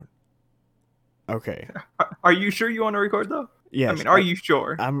Okay. Are you sure you want to record though? I Yes, mean, are you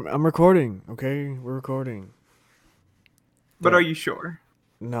sure? I'm recording. Okay, we're recording. But are The you sure?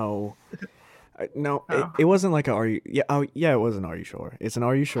 no, no, Oh. it wasn't like a are you? Yeah, oh yeah, it was an are you sure? It's an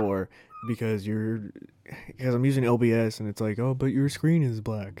are you sure because because I'm using OBS and it's like oh but your screen is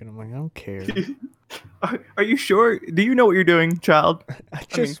black and I'm like I don't care. Are you sure? Do you know what you're doing, child? I I mean,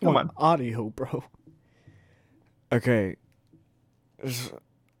 just come want on. audio, bro. Okay. s-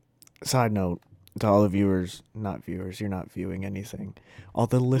 Side note to all the viewers, not viewers, you're not viewing anything. All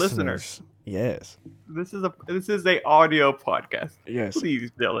the Listener, listeners, yes, this is a audio podcast. yes,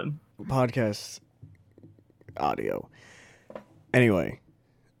 Please, Dylan. podcast audio. Anyway,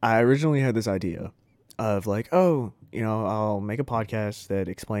 I originally had this idea of like, oh, I'll make a podcast that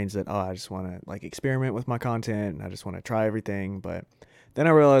explains that, oh, I just want to like experiment with my content and I just want to try everything. But then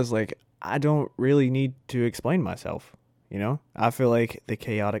I realized like, I don't really need to explain myself. I feel like the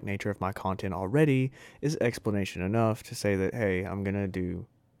chaotic nature of my content already is explanation enough to say that, hey, I'm going to do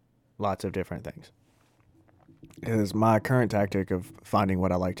lots of different things. Because my current tactic of finding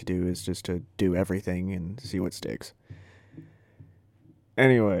what I like to do is just to do everything and see what sticks.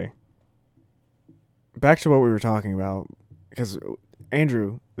 Anyway, back to what we were talking about, because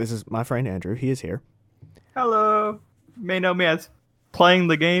Andrew, this is my friend Andrew. He is here. Hello. You may know me as playing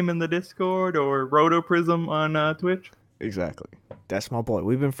the game in the Discord or Roto Prism on Twitch. Exactly. That's my boy.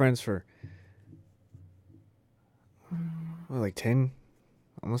 We've been friends for like 10,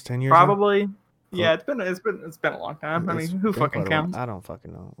 almost 10 years now. Probably. Yeah, it's been a long time. I mean, It's who been fucking quite a while. counts? I don't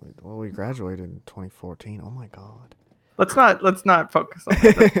fucking know. Well, we graduated in 2014. Oh my god. Let's not focus on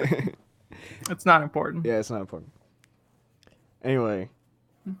that. It's not important. Yeah, it's not important. Anyway,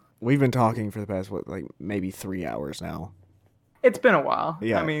 we've been talking for the past like maybe 3 hours now. It's been a while. I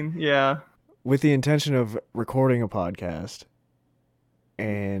Yeah, mean, yeah. with the intention of recording a podcast, We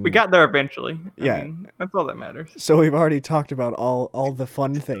and got there eventually. I yeah, mean, that's all that matters. so we've already talked about all the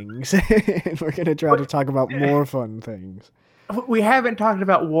fun things, and we're gonna try to But talk about more fun things. we haven't talked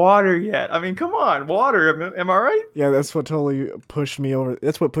about water yet. I mean, come on, water. Am I right? Yeah, that's what totally pushed me over.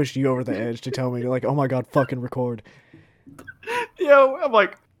 That's what pushed you over the edge to tell me like, oh my god, fucking record. I'm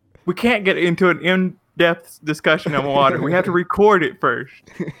like, we can't get into an in-depth discussion on water. We have to record it first.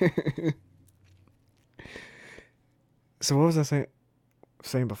 So what was I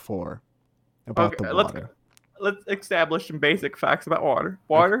saying before about the Okay, let's water? let's establish some basic facts about water.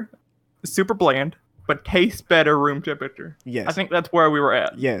 Water is super bland, but tastes better room temperature. I Yes, think that's where we were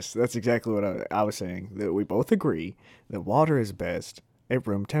at. yes, that's exactly what I was saying. That we both agree that water is best at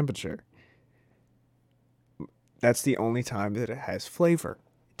room temperature. That's the only time that it has flavor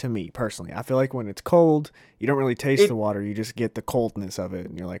to me personally. I feel like when it's cold, you don't really taste It the water, you just get the coldness of it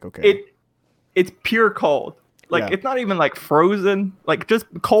and you're like, okay. it it's pure cold. Like Yeah. it's not even like frozen. Like just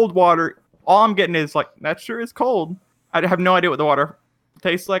cold water. All I'm getting is like that sure is cold. I have no idea what the water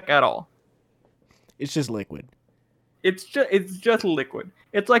tastes like at all. It's just liquid. It's just liquid.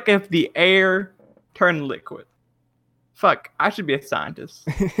 It's like if the air turned liquid. Fuck, I should be a scientist.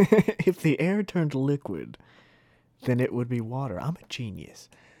 If the air turned liquid, then it would be water. I'm a genius.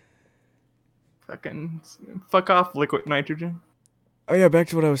 Fucking fuck off, liquid nitrogen. Oh yeah, back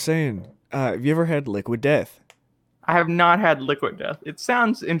to what I was saying. Have you ever had liquid death? I have not had liquid death. It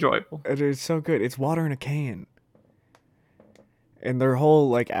sounds enjoyable. It is so good. It's water in a can. And their whole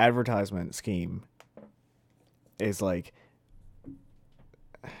like advertisement scheme is like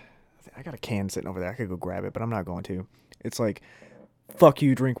I got a can sitting over there. I could go grab it, but I'm not going to. It's like fuck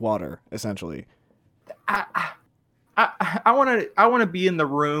you, drink water, essentially. I I want to be in the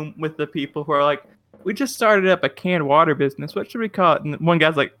room with the people who are like, we just started up a canned water business. What should we call it? And one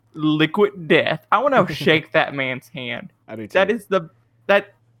guy's like, liquid death. I want to shake that man's hand. I do too. That is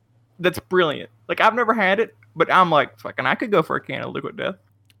that that's brilliant. Like I've never had it, but I'm like, fucking, I could go for a can of liquid death.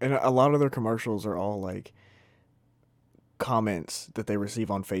 And a lot of their commercials are all like comments that they receive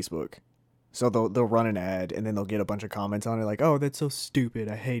on Facebook. So they'll run an ad and then they'll get a bunch of comments on it like, "Oh, that's so stupid.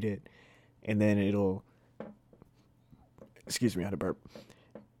 I hate it." And then it'll excuse me, I had to burp.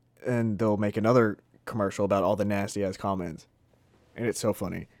 And they'll make another commercial about all the nasty ass comments. And it's so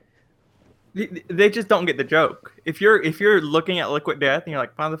funny. They just don't get the joke. If you're looking at liquid death and you're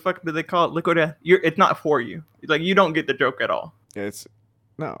like, why the fuck do they call it liquid death? It's not for you. Like you don't get the joke at all. It's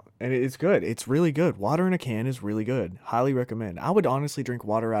no, and it's good. It's really good. Water in a can is really good. Highly recommend. I would honestly drink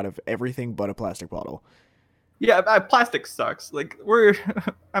water out of everything but a plastic bottle. Yeah, plastic sucks. Like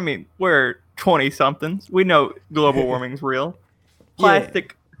I mean, we're 20 somethings. We know global warming's real. Yeah.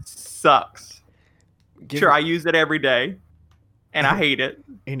 Plastic sucks. Give Sure, I use it every day, and I hate it,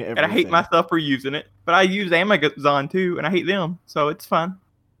 in and I hate everything. myself for using it. But I use Amazon too, and I hate them, so it's fine.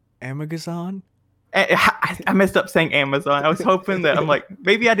 Amazon? I messed up saying Amazon. I was hoping that I'm like,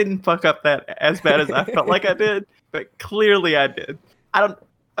 maybe I didn't fuck up that as bad as I felt like I did, but clearly I did. I don't.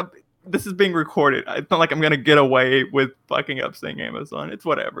 This is being recorded. It's not like I'm gonna get away with fucking up saying Amazon. It's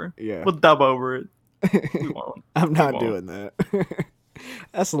whatever. Yeah. We'll dub over it. We won't. I'm not doing that.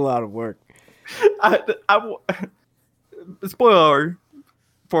 That's a lot of work. Spoiler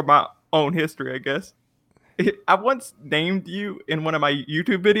for my own history, I guess. I once named you in one of my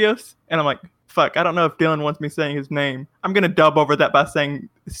YouTube videos, and I'm like, fuck, I don't know if Dylan wants me saying his name. I'm gonna dub over that by saying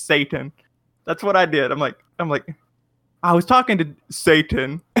Satan. That's what I did. I'm like, I was talking to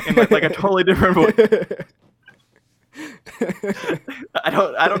Satan in like a totally different voice. I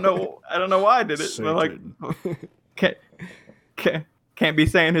don't know why I did it. But like, can't be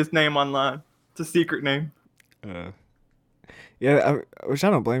saying his name online. It's a secret name. Yeah, which I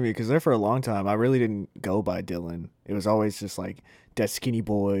don't blame you, because there for a long time I really didn't go by Dylan. It was always just like that skinny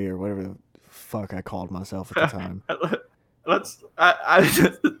boy or whatever the fuck I called myself at the time.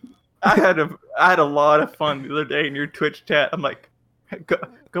 I had a lot of fun the other day in your Twitch chat. I'm like,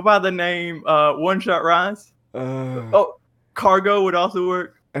 go by the name One Shot Rise. Cargo would also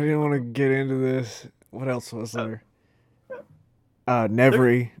work. I didn't want to get into this. What else was there?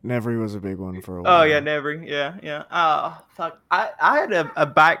 Nevery was a big one for a while. Oh yeah, Nevery. Yeah. Fuck. I had a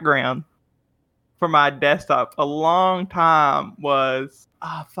background for my desktop a long time was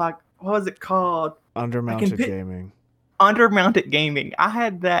fuck. What was it called? Undermounted gaming. Undermounted gaming. I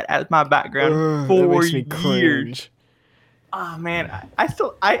had that as my background for years. Oh man,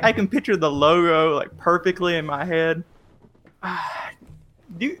 I can picture the logo like perfectly in my head.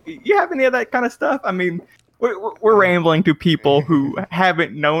 Do you have any of that kind of stuff? I mean, we're rambling to people who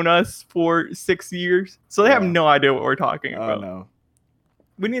haven't known us for 6 years, so they have no idea what we're talking about. Oh no.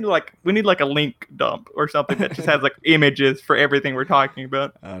 We need like a link dump or something that just has like images for everything we're talking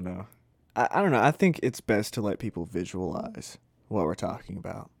about. Oh no. I don't know. I think it's best to let people visualize what we're talking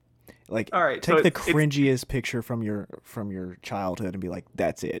about. Like, all right, take the cringiest picture from your childhood and be like,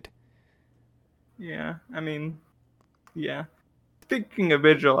 that's it. Yeah, I mean, yeah. Speaking of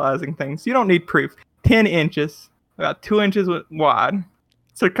visualizing things, you don't need proof. 10 inches, about 2 inches wide.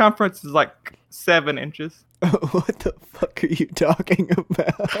 Circumference is like 7 inches. What the fuck are you talking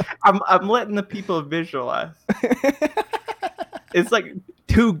about? I'm letting the people visualize. It's like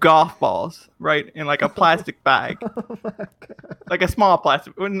 2 golf balls, right, in like a plastic bag. Oh my God. Like a small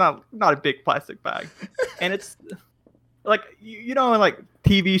plastic, not a big plastic bag. And it's like you know, like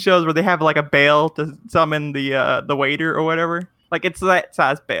TV shows where they have like a bail to summon the waiter or whatever. Like it's that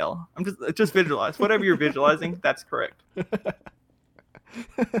size bail. Just visualize whatever you're visualizing. That's correct.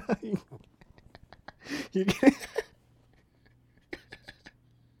 You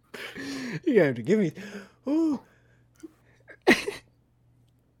have to give me. Ooh.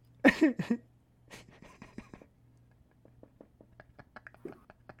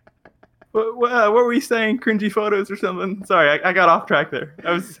 What were we saying? Cringy photos or something? Sorry, I got off track there.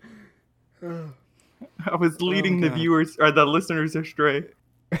 I was leading the viewers or the listeners astray.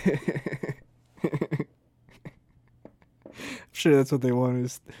 I'm sure that's what they want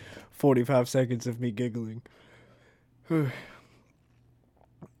is 45 seconds of me giggling.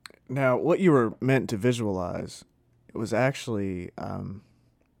 Now, what you were meant to visualize was actually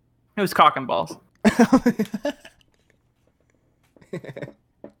It was cock and balls.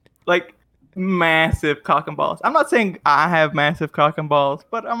 Like massive cock and balls. I'm not saying I have massive cock and balls,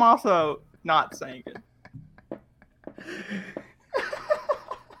 but I'm also not saying it.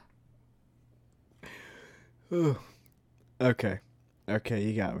 Okay,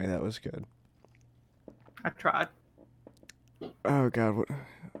 you got me. That was good. I tried. Oh God, what?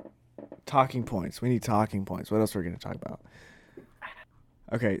 Talking points. We need talking points. What else are we gonna talk about?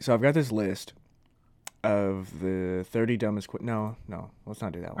 Okay, so I've got this list of the 30 dumbest. No, let's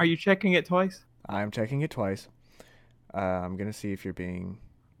not do that one. Are you checking it twice? I'm checking it twice. I'm gonna see if you're being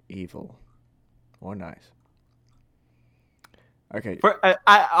evil or nice. Okay.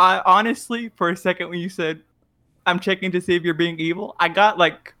 I honestly, for a second, when you said I'm checking to see if you're being evil, I got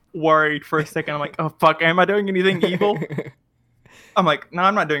like worried for a second. I'm like, oh fuck, am I doing anything evil? I'm like, no,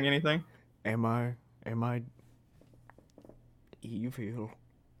 I'm not doing anything. Am I evil?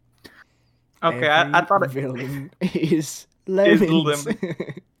 Okay, I thought villain is lemons.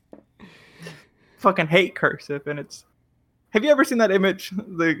 Fucking hate cursive, and it's. Have you ever seen that image?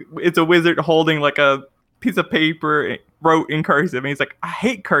 It's a wizard holding like a piece of paper wrote in cursive, and he's like, I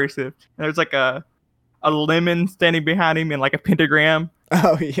hate cursive. And there's like a lemon standing behind him in like a pentagram.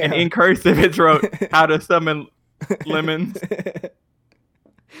 Oh yeah. And in cursive, it's wrote how to summon lemons.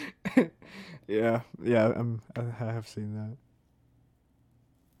 Yeah, I have seen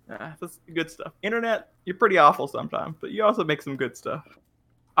That's good stuff. Internet, you're pretty awful sometimes, but you also make some good stuff.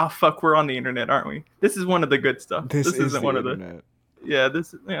 Oh fuck, we're on the internet, aren't we? This is one of the good stuff. This isn't is one the of the. internet. Yeah,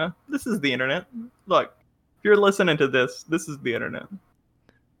 this is the internet. Look, if you're listening to this is the internet.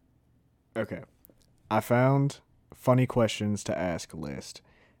 Okay. I found funny questions to ask list.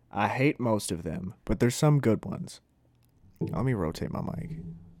 I hate most of them, but there's some good ones. Let me rotate my mic.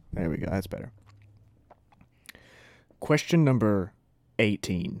 There we go. That's better. Question number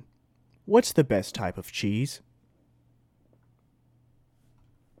 18. What's the best type of cheese?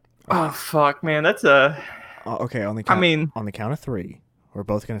 Oh fuck, man, that's a. Okay, on the count of 3, we're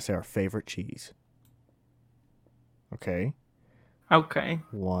both gonna say our favorite cheese. Okay. Okay.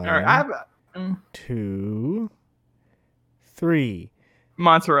 1, all right. 2, 3.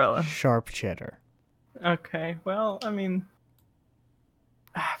 Mozzarella. Sharp cheddar. Okay. Well, I mean,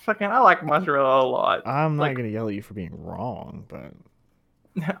 fucking, I like mozzarella a lot. I'm not gonna yell at you for being wrong, but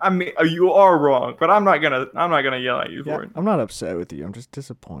I mean, you are wrong, but I'm not gonna yell at you for it. I'm not upset with you. I'm just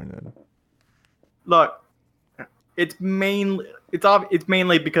disappointed. Look, it's mainly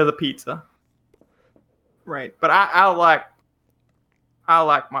because of pizza, right? But I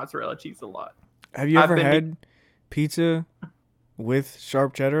like mozzarella cheese a lot. Have you ever had pizza with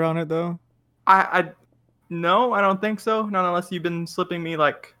sharp cheddar on it though? No, I don't think so. Not unless you've been slipping me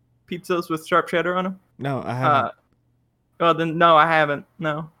like pizzas with sharp cheddar on them. No, I haven't. Well, then no, I haven't.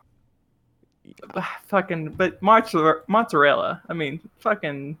 No. But mozzarella. I mean,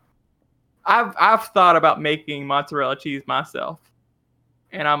 fucking. I've thought about making mozzarella cheese myself,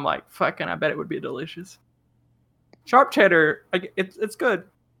 and I'm like, fucking, I bet it would be delicious. Sharp cheddar, it's good.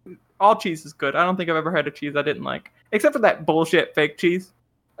 All cheese is good. I don't think I've ever had a cheese I didn't like, except for that bullshit fake cheese.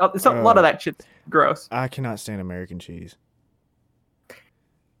 A lot of that shit's gross. I cannot stand American cheese.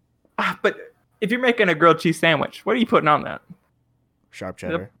 But if you're making a grilled cheese sandwich, what are you putting on that? Sharp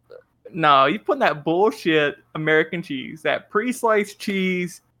cheddar. No, you're putting that bullshit American cheese, that pre-sliced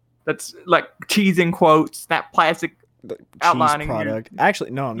cheese that's like cheese in quote, that plastic outlining product. Actually,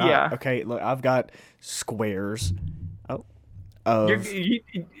 no, I'm not. Yeah. Okay, look, I've got squares.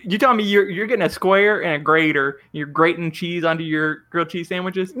 You telling me you're getting a square and a grater, you're grating cheese onto your grilled cheese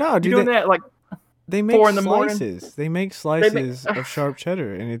sandwiches? No, dude, you're doing that like they make 4 in the slices. morning? They make slices of sharp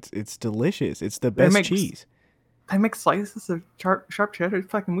cheddar, and it's delicious. It's the best cheese. They make slices of sharp cheddar.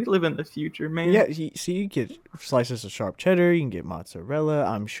 Fucking, we live in the future, man. Yeah, you get slices of sharp cheddar. You can get mozzarella,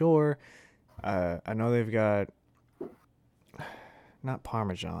 I'm sure. I know they've got not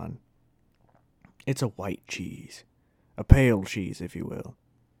Parmesan. It's a white cheese. A pale cheese, if you will.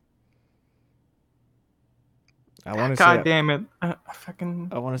 I want to say. God damn it! I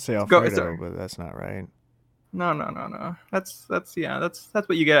want to say Alfredo, but that's not right. No. That's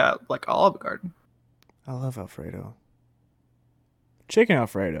what you get at like Olive Garden. I love Alfredo. Chicken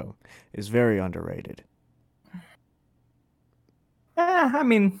Alfredo is very underrated. I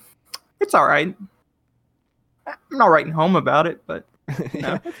mean, it's all right. I'm not writing home about it, but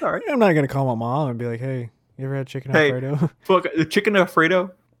no, it's all right. I'm not gonna call my mom and be like, "Hey, you ever had chicken Alfredo?" Look, the chicken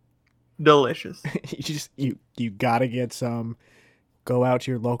Alfredo, delicious. you gotta get some. Go out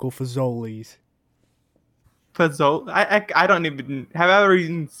to your local Fazoli's. Fazoli? I don't even have I ever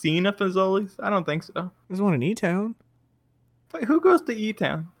even seen a Fazoli's? I don't think so. There's one in E-Town. Wait, who goes to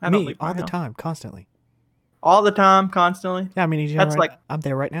E-Town? Me, all the time, constantly. All the time, constantly. Yeah, I mean, that's like I'm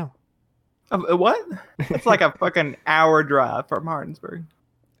there right now. What? It's like a fucking hour drive from Hardinsburg.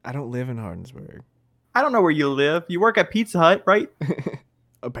 I don't live in Hardinsburg. I don't know where you live. You work at Pizza Hut, right?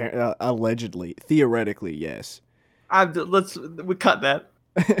 Apparently, allegedly, theoretically, yes. We cut that.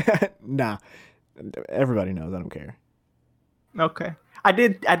 Nah, everybody knows. I don't care. Okay, I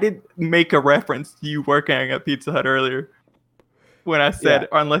did make a reference to you working at Pizza Hut earlier when I said,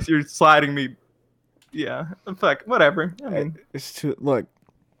 unless you're sliding me. Yeah, fuck, whatever. I mean, it's too look.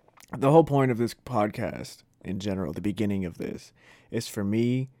 The whole point of this podcast, in general, the beginning of this, is for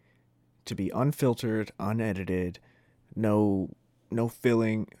me to be unfiltered, unedited, no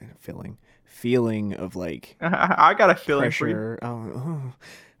feeling of like I got a feeling pressure,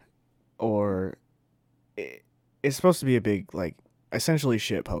 or it's supposed to be a big like essentially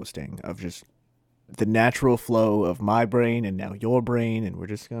shit posting of just the natural flow of my brain and now your brain, and we're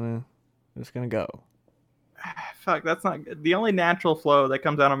just gonna go. Fuck, that's not good. The only natural flow that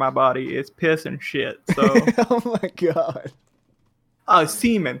comes out of my body is piss and shit. So oh my god. Oh,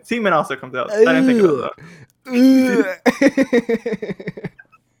 semen. Semen also comes out. I didn't think about that.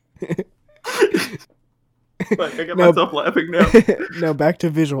 Fuck, I got myself laughing now. Now back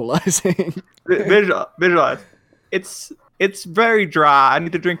to visualizing. Visualize. It's very dry. I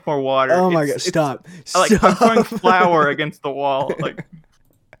need to drink more water. Oh my god! Stop. Like I'm throwing flour against the wall. Like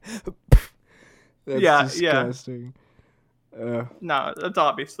That's Yeah, disgusting. no, that's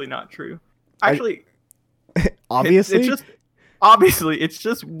obviously not true. I- Actually, Obviously, it's just obviously it's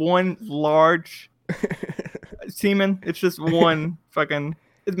just one large semen. It's just one fucking.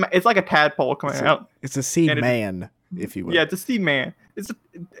 It's like a tadpole coming out. it's a sea And it- man, if you will. Yeah, it's a sea man. It's a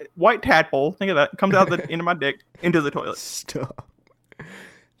white tadpole. Think of that. Comes out the end of my dick into the toilet. Stop.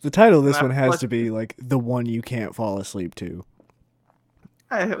 The title of this And one I has flush- to be like the one you can't fall asleep to.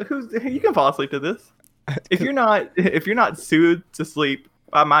 You can fall asleep to this if you're not soothed to sleep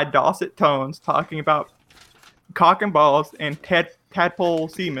by my dulcet tones talking about cock and balls and tadpole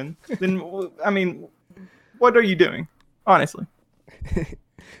semen. Then I mean, what are you doing? Honestly,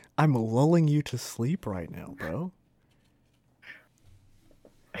 I'm lulling you to sleep right now, bro.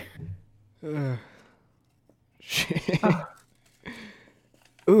 Shit.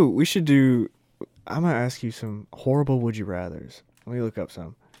 Ooh, we should do. I'm gonna ask you some horrible would you rather's. Let me look up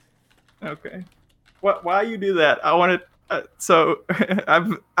some. okay. Why you do that? I want to. So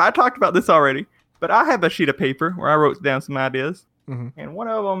I talked about this already, but I have a sheet of paper where I wrote down some ideas, Mhm. and one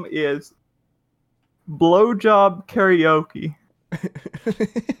of them is blowjob karaoke.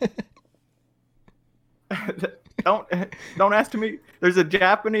 don't ask me. There's a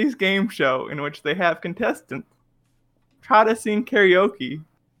Japanese game show in which they have contestants try to sing karaoke.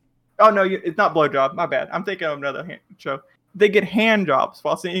 Oh no, it's not blowjob. My bad. I'm thinking of another show. They get hand jobs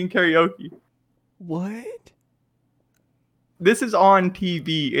while singing karaoke. What? This is on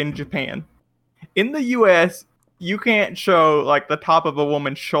TV in Japan. In the US, you can't show like the top of a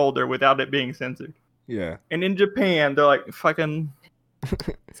woman's shoulder without it being censored. Yeah. And in Japan, they're like fucking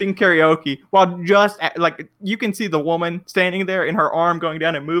sing karaoke while just like you can see the woman standing there and her arm going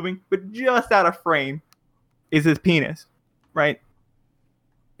down and moving, but just out of frame is his penis, right?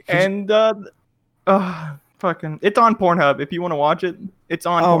 And fucking, it's on Pornhub if you want to watch it. It's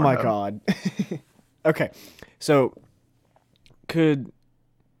on. Oh Pornhub. my god. Okay, so could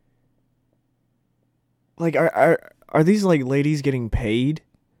like are these like ladies getting paid?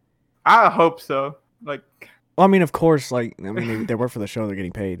 I hope so. Like, Well, I mean, of course, like I mean, they work for the show; they're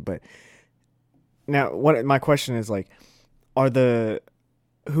getting paid. But now, what my question is like, are the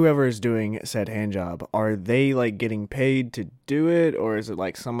whoever is doing said hand job, are they like getting paid to do it, or is it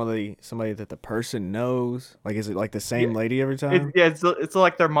like somebody that the person knows? Like, is it like the same lady every time? it's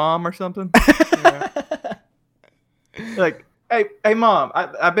like their mom or something. Yeah. Like, hey, mom,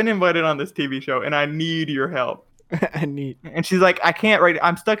 I've been invited on this TV show and I need your help. I need. And she's like, I can't write.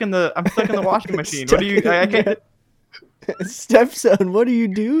 I'm stuck in the washing machine. What do you? I can't. Stepson, what are you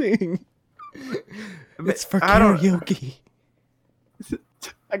doing? It's for I don't- karaoke.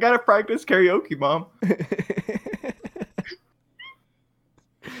 I gotta practice karaoke, mom.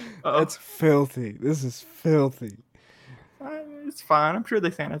 That's filthy. This is filthy. It's fine. I'm sure they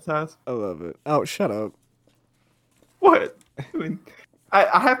sanitize. I love it. Oh, shut up. What? I mean,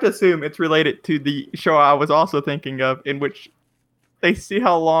 I have to assume it's related to the show I was also thinking of, in which they see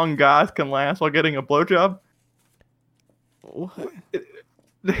how long guys can last while getting a blowjob. What?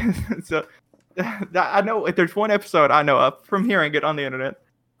 So I know there's one episode I know of from hearing it on the internet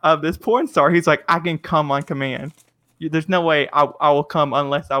of this porn star. He's like, I can come on command. There's no way I will come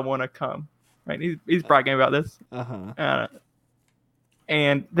unless I want to come. Right? He's bragging about this. Uh-huh.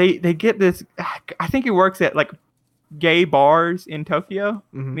 And they get this. I think he works at like gay bars in Tokyo.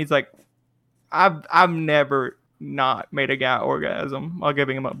 Mhm. And he's like, I've never not made a guy orgasm while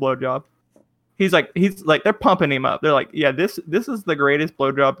giving him a blowjob. He's like they're pumping him up. They're like, yeah, this is the greatest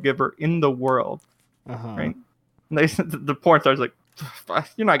blowjob giver in the world, Uh-huh. right? And the porn star's like,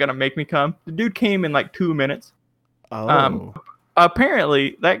 you're not gonna make me come. The dude came in like 2 minutes. Oh.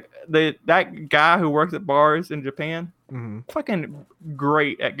 Apparently that guy who works at bars in Japan, Mhm. fucking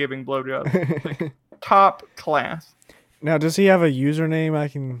great at giving blowjobs, top class. Now, does he have a username I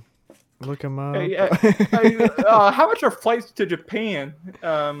can look him up? How much are flights to Japan?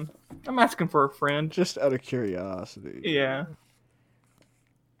 I'm asking for a friend. Just out of curiosity. Yeah.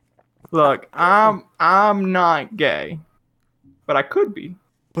 Look, I'm not gay, but I could be.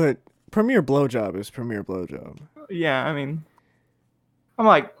 But Premier Blowjob is Premier Blowjob. Yeah, I mean, I'm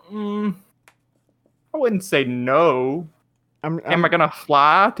like, I wouldn't say no. Am I gonna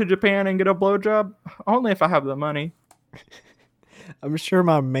fly to Japan and get a blowjob? Only if I have the money. I'm sure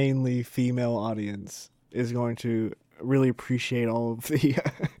my mainly female audience is going to really appreciate all of the.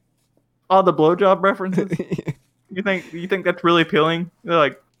 All the blowjob references. You think that's really appealing? They're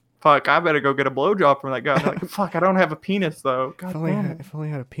like, fuck, I better go get a blowjob from that guy. They're like, fuck, I don't have a penis though. God damn it.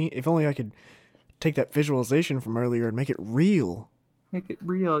 If only I could take that visualization from earlier and make it real. Make it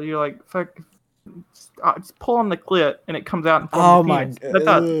real. You're like, fuck. Just pull on the clit and it comes out in form Oh of a my! penis. That's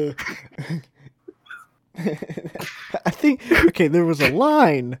us. I think okay, there was a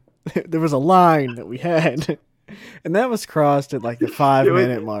line. There was a line that we had, and that was crossed at like the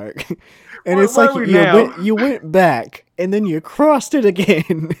 5-minute mark. And Where- it's like where are we now? you went back, and then you crossed it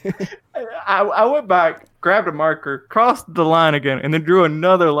again. I went back, grabbed a marker, crossed the line again, and then drew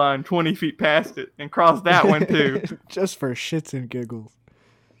another line 20 feet past it and crossed that one too. Just for shits and giggles.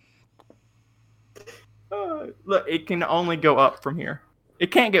 Look, it can only go up from here. It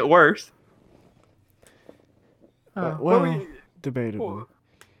can't get worse. Well, debatably.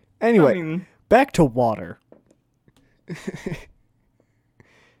 Anyway, I mean, back to water.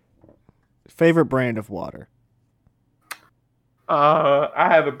 Favorite brand of water? I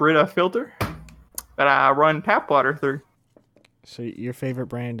have a Brita filter that I run tap water through. So your favorite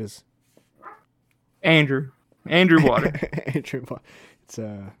brand is Andrew water. Andrew. It's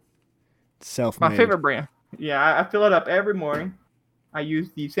self-made. My favorite brand. Yeah, I fill it up every morning. I use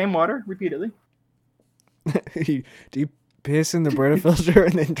the same water repeatedly. Do you piss in the Brita filter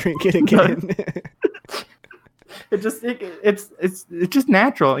and then drink it again? It's just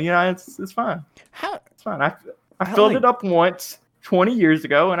natural. You know, it's fine. How It's fine. I filled like- it up once 20 years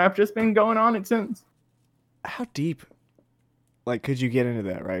ago, and I've just been going on it since. how deep like could you get into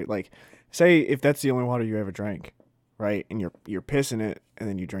that, right? Like say if that's the only water you ever drank, right? And you're pissing it and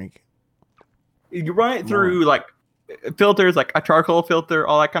then you drink. You run it through like filters, like a charcoal filter,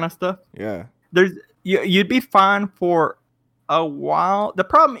 all that kind of stuff. Yeah. You'd be fine for a while. The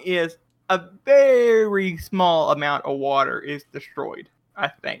problem is a very small amount of water is destroyed. I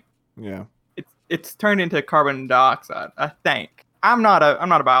think Yeah. it's turned into carbon dioxide. I think I'm not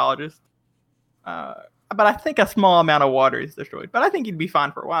a biologist, but I think a small amount of water is destroyed. But I think you'd be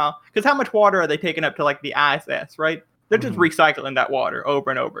fine for a while because how much water are they taking up to like the ISS? Right? They're just recycling that water over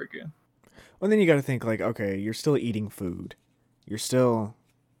and over again. Well, then you got to think like, okay, you're still eating food, you're still,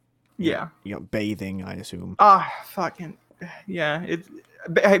 Yeah. bathing. I assume. Fucking yeah.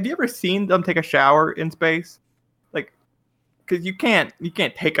 Have you ever seen them take a shower in space? Like, because you can't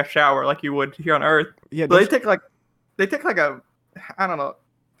take a shower like you would here on Earth. Yeah. But they take like a, I don't know.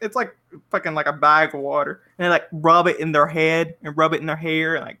 It's like fucking like a bag of water, and they like rub it in their head and rub it in their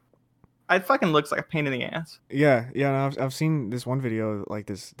hair. And, like, it fucking looks like a pain in the ass. Yeah. No, I've seen this one video like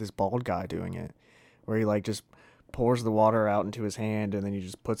this bald guy doing it, where he like just pours the water out into his hand and then he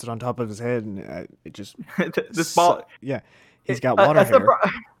just puts it on top of his head and it just This ball. yeah, he's got water hair.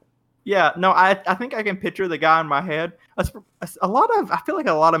 Yeah, no, I think I can picture the guy in my head. I feel like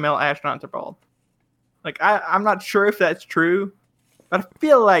a lot of male astronauts are bald. Like I'm not sure if that's true, but I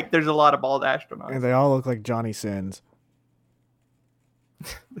feel like there's a lot of bald astronauts. And they all look like Johnny Sins.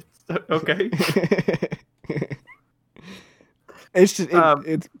 Okay. It's just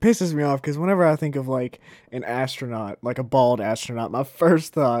it pisses me off because whenever I think of like an astronaut, like a bald astronaut, my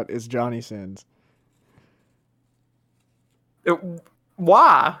first thought is Johnny Sins.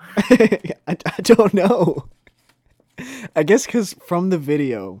 Why? I don't know. I guess because from the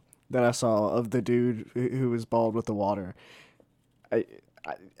video that I saw of the dude who was bald with the water,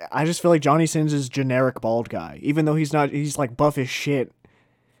 I just feel like Johnny Sins is generic bald guy, even though he's not. He's like buff as shit,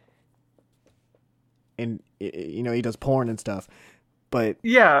 and he does porn and stuff. But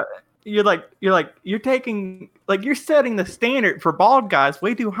yeah, you're taking like you're setting the standard for bald guys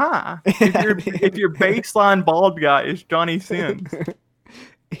way too high. If your baseline bald guy is Johnny Sins.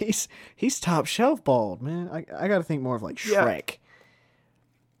 He's top shelf bald, man. I got to think more of like Shrek.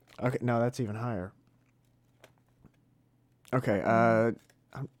 Yeah. Okay, no, that's even higher. Okay, I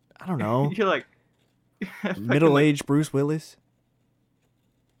don't know. You're like middle-aged Bruce Willis.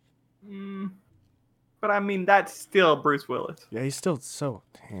 But I mean, that's still Bruce Willis. Yeah, he's still so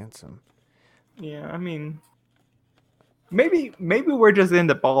handsome. Yeah, I mean, maybe we're just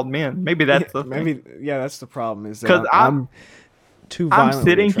into bald men. Maybe that's the thing. That's the problem. Is that I'm too violently I'm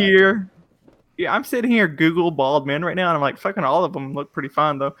sitting attracted. here. Yeah, I'm sitting here Google bald men right now, and I'm like, fucking all of them look pretty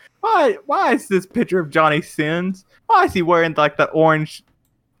fine though. Why is this picture of Johnny Sins? Why is he wearing like that orange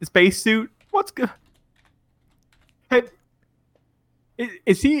spacesuit? What's good? Hey,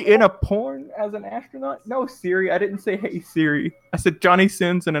 is he in a porn as an astronaut? No, Siri. I didn't say hey Siri. I said Johnny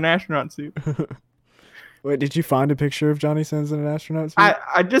Sins in an astronaut suit. Wait, did you find a picture of Johnny Sins in an astronaut suit?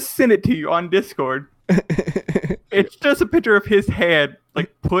 I just sent it to you on Discord. It's just a picture of his head,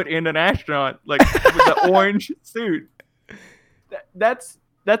 like put in an astronaut, like with the orange suit. That's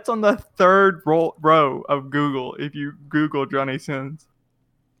on the third row of Google. If you Google Johnny Sins,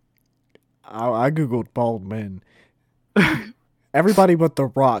 I googled bald men. Everybody but The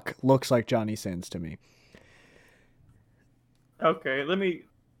Rock looks like Johnny Sins to me. Okay,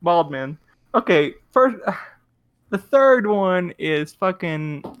 bald men. Okay, first, the third one is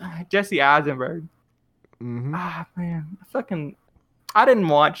fucking Jesse Eisenberg. Mm-hmm. Ah, man, I didn't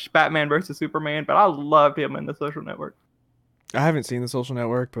watch Batman versus Superman, but I loved him in The Social Network. I haven't seen The Social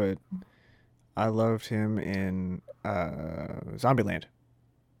Network, but I loved him in Zombieland.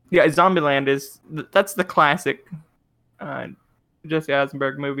 Yeah, Zombieland that's the classic uh, Jesse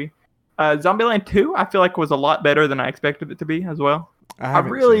Eisenberg movie. Zombieland 2, I feel like was a lot better than I expected it to be as well. I I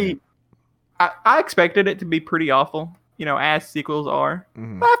haven't seen it. really, I expected it to be pretty awful, as sequels are,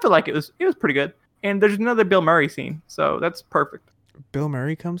 Mm-hmm. but I feel like it was pretty good. And there's another Bill Murray scene, so that's perfect. Bill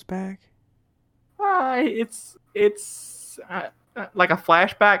Murray comes back. It's like a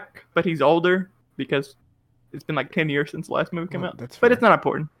flashback, but he's older because it's been like 10 years since the last movie came Well, out. that's But fair. it's not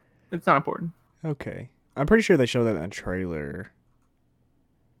important. It's not important. Okay, I'm pretty sure they show that in the trailer.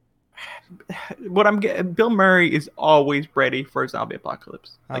 What I'm getting, Bill Murray is always ready for a zombie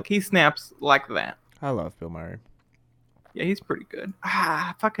apocalypse. I- Like he snaps like that. I love Bill Murray. Yeah, he's pretty good.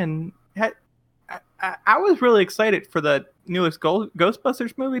 I was really excited for the newest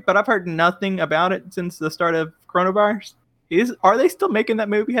Ghostbusters movie, but I've heard nothing about it since the start of coronavirus. Are they still making that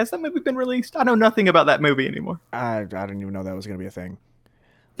movie? Has that movie been released? I know nothing about that movie anymore. I didn't even know that was gonna be a thing.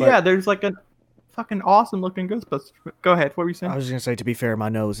 But- Yeah, there's like a fucking awesome looking Ghostbusters. Go ahead. What were you saying? I was just gonna say, to be fair, my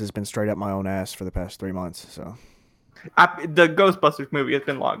nose has been straight up my own ass for the past 3 months. So The Ghostbusters movie has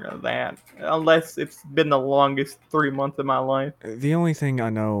been longer than that, unless it's been the longest 3 months of my life. the only thing I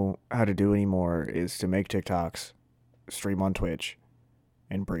know how to do anymore is to make TikToks, stream on Twitch,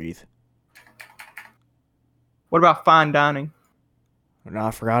 and breathe. What about fine dining? No,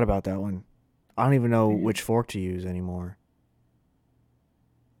 I forgot about that one. I don't even know which fork to use anymore.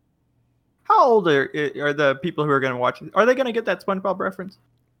 How old are the people who are going to watch it? Are they going to get that SpongeBob reference?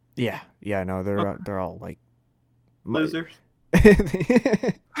 Yeah, no, they're all like Losers.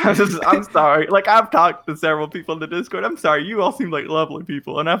 I'm sorry. Like I've talked to several people in the Discord. I'm sorry. You all seem like lovely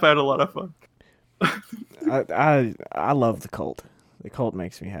people, and I've had a lot of fun. I love the cult. The cult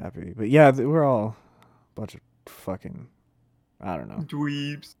makes me happy. But yeah, we're all a bunch of fucking, I don't know.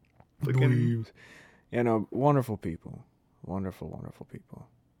 Dweebs. Dweebs. You know, wonderful people. Wonderful people.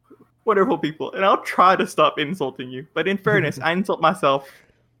 Wonderful people. And I'll try to stop insulting you. But in fairness, I insult myself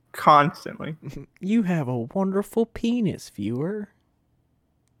constantly. You have a wonderful penis, viewer.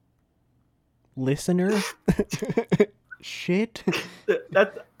 Listener. Shit.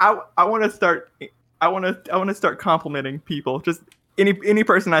 That's I want to start complimenting people. Just any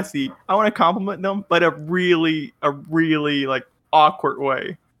person I see, I want to compliment them, but a really like awkward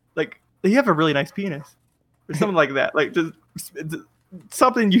way. Like you have a really nice penis, or something like that. Like just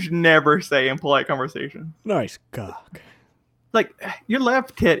something you should never say in polite conversation. Nice cock. Like your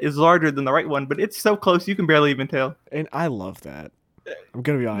left tit is larger than the right one, but it's so close you can barely even tell. And I love that. I'm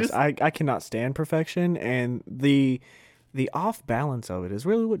gonna be honest. Just- I cannot stand perfection, and the off balance of it is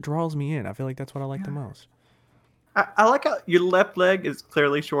really what draws me in. I feel like that's what I like the most. I like how your left leg is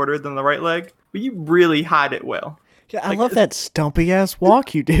clearly shorter than the right leg, but you really hide it well. Yeah, I Like, love that stumpy ass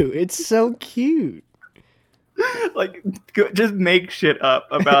walk you do. It's so cute. Like just make shit up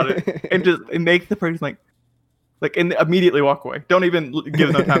about it and just make the person like and immediately walk away. Don't even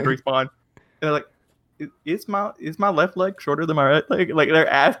give them time to respond. And they're like, is my left leg shorter than my right leg? Like they're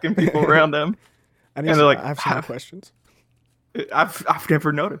asking people around them. I And they're like, I have some more questions. I've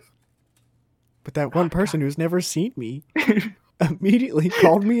never noticed. But that one person who's never seen me immediately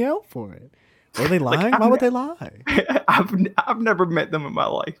called me out for it. Were they lying? Why would they lie? I've never met them in my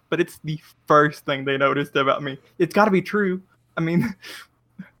life, but it's the first thing they noticed about me. It's got to be true. I mean,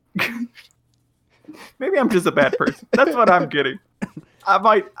 maybe I'm just a bad person. That's what I'm getting.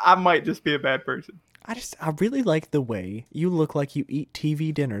 I might just be a bad person. I really like the way you look like you eat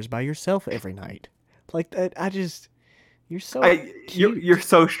TV dinners by yourself every night. Like that. You're so cute. You're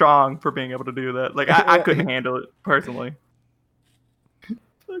so strong for being able to do that. Like I couldn't handle it personally.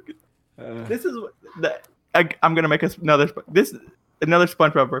 This is that I'm gonna make another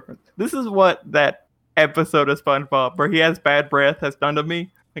SpongeBob reference. This is what that episode of SpongeBob where he has bad breath has done to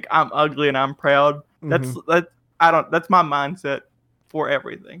me. Like I'm ugly and I'm proud. That's my mindset for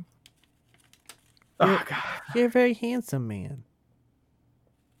everything. Oh god. You're a very handsome man.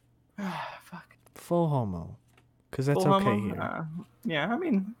 Fuck. Full homo. Because that's Full okay homo? here. Yeah, I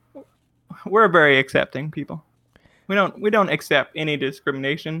mean, we're very accepting people. We don't accept any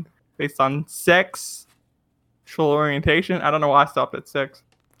discrimination based on sex, sexual orientation. I don't know why I stopped at sex.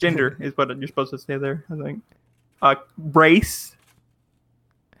 Gender is what you're supposed to say there, I think. Race.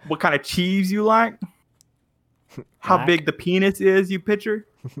 What kind of cheese you like? How Black. big the penis is you picture?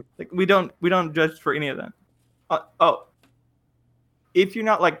 Like we don't judge for any of that. If you're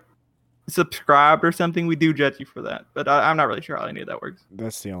not like subscribed or something, we do judge you for that. But I'm not really sure how any of that works.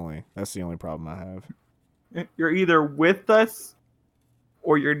 That's the only problem I have. You're either with us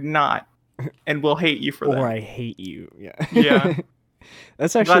or you're not, and we'll hate you for that. Or I hate you. Yeah. Yeah.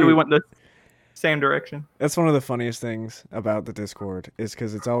 That's I'm glad we actually went the same direction. that's one of the funniest things about the Discord is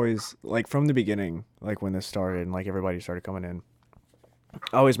because it's always like from the beginning, like when this started and like everybody started coming in.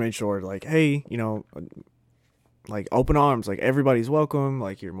 I always made sure like, hey, like open arms, like everybody's welcome,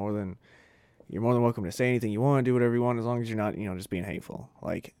 like you're more than welcome to say anything you want, do whatever you want, as long as you're not, just being hateful.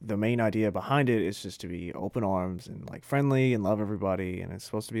 Like the main idea behind it is just to be open arms and like friendly and love everybody, and it's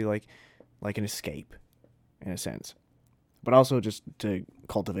supposed to be like an escape, in a sense, but also just to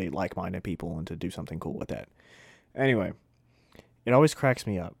cultivate like-minded people and to do something cool with that. Anyway, it always cracks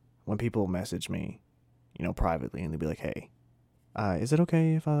me up when people message me, privately, and they'll be like, "Hey, is it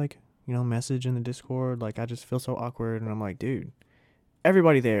okay if I like, message in the Discord? Like I just feel so awkward," and I'm like, dude,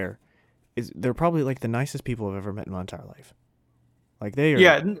 everybody there. They're probably like the nicest people I've ever met in my entire life. Like they are.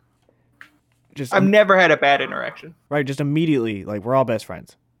 Yeah. Just I've never had a bad interaction. Right. Just immediately, like we're all best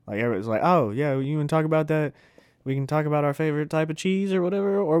friends. Like everyone's like, oh yeah, you can talk about that. We can talk about our favorite type of cheese or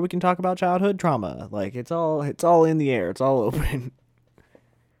whatever, or we can talk about childhood trauma. Like it's all in the air. It's all open.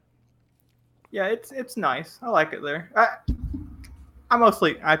 Yeah, it's nice. I like it there.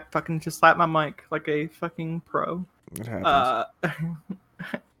 I fucking just slap my mic like a fucking pro. It happens.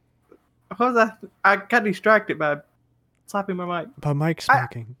 What was that? I got distracted by slapping my mic. By mic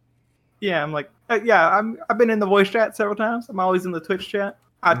smacking. I'm like, I've been in the voice chat several times. I'm always in the Twitch chat.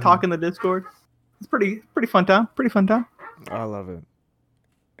 I talk in the Discord. It's pretty fun time. Pretty fun time. I love it.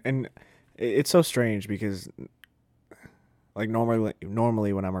 And it's so strange because like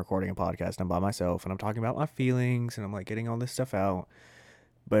normally when I'm recording a podcast, I'm by myself and I'm talking about my feelings and I'm like getting all this stuff out.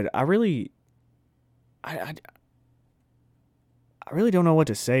 But I really don't know what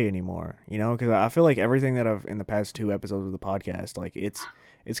to say anymore, because I feel like everything that I've in the past 2 episodes of the podcast, like it's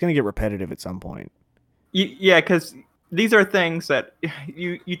going to get repetitive at some point. Yeah, because these are things that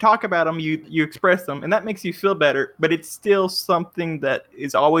you talk about them, you express them, and that makes you feel better, but it's still something that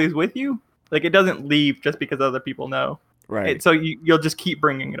is always with you. Like it doesn't leave just because other people know. Right. So you'll just keep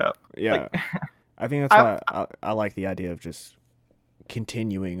bringing it up. Yeah. Like, I think that's why I like the idea of just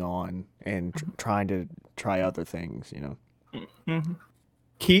continuing on and trying to try other things, Mm-hmm.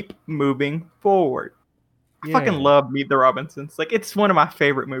 Keep moving forward. Yeah. I fucking love Meet the Robinsons. Like it's one of my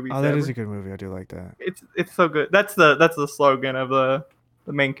favorite movies. Oh, that ever. is a good movie. I do like that. It's so good. That's the slogan of the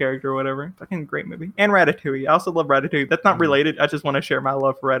main character or whatever. Fucking great movie. And Ratatouille. I also love Ratatouille. That's not related. I just want to share my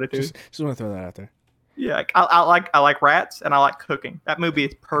love for Ratatouille. Just want to throw that out there. Yeah, I like rats and I like cooking. That movie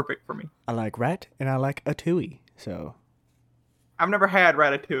is perfect for me. I like rat and I like a tui. So I've never had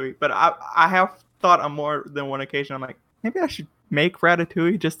Ratatouille, but I have thought on more than one occasion. I'm like, maybe I should make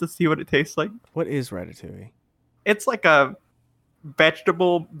Ratatouille just to see what it tastes like. What is Ratatouille? It's like a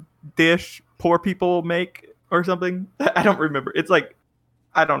vegetable dish poor people make or something. I don't remember. It's like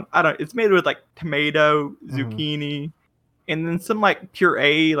I don't. It's made with like tomato, zucchini, and then some like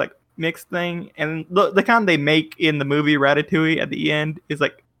puree like mixed thing. And the kind they make in the movie Ratatouille at the end is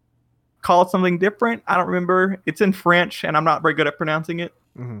like called something different. I don't remember. It's in French, and I'm not very good at pronouncing it.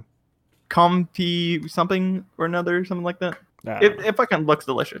 Comfy something or another, something like that. It fucking looks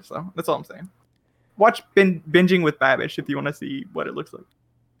delicious, though. That's all I'm saying. Watch Binging with Babish if you want to see what it looks like.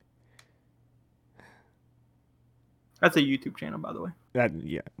 That's a YouTube channel, by the way.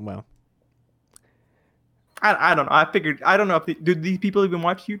 Well. I don't know. I don't know if do these people even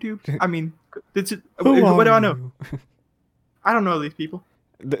watch YouTube? I mean, what do I know? I don't know these people.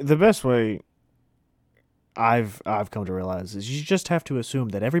 The best way I've come to realize is you just have to assume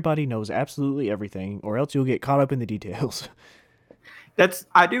that everybody knows absolutely everything, or else you'll get caught up in the details.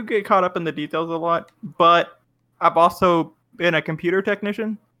 I do get caught up in the details a lot, but I've also been a computer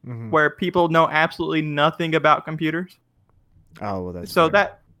technician where people know absolutely nothing about computers. Oh, well, that's so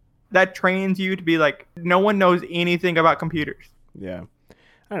fair. that trains you to be like, no one knows anything about computers. Yeah.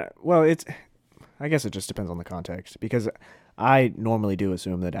 Well, I guess it just depends on the context, because I normally do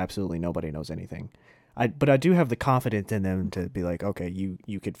assume that absolutely nobody knows anything. But I do have the confidence in them to be like, okay,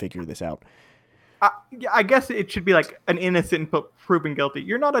 you could figure this out. I guess it should be like an innocent until proven guilty.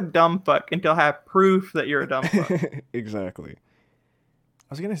 You're not a dumb fuck until I have proof that you're a dumb fuck. Exactly. I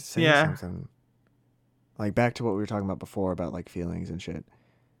was going to say something. Like back to what we were talking about before about like feelings and shit.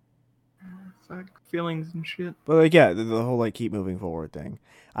 Fuck feelings and shit. But like, yeah, the whole like keep moving forward thing.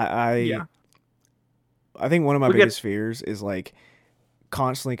 I think one of my biggest fears is like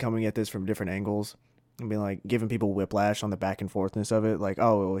constantly coming at this from different angles. And being like giving people whiplash on the back and forthness of it, like,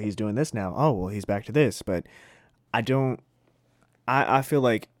 oh well, he's doing this now, oh well, he's back to this. But I feel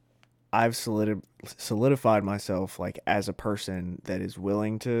like I've solidified myself like as a person that is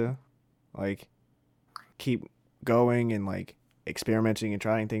willing to like keep going and like experimenting and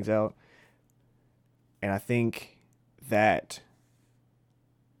trying things out. And I think that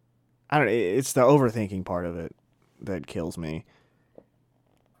it's the overthinking part of it that kills me.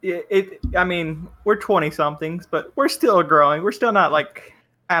 I mean, we're 20 somethings, but we're still growing. We're still not like,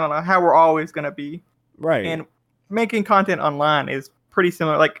 I don't know how we're always going to be. Right. And making content online is pretty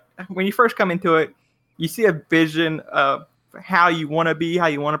similar. Like when you first come into it, you see a vision of how you want to be, how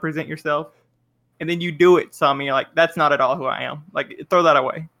you want to present yourself. And then you do it some and you're like, that's not at all who I am. Like throw that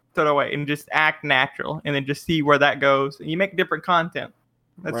away and just act natural and then just see where that goes. And you make different content.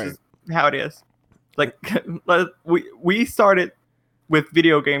 That's just how it is. Like we started with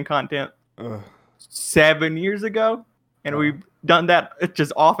video game content 7 years ago, and we've done that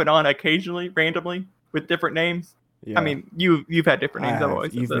just off and on occasionally, randomly with different names. Yeah. I mean, you've had different names. I've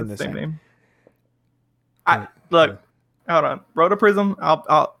always had the same name. Look, hold on, Rotoprism.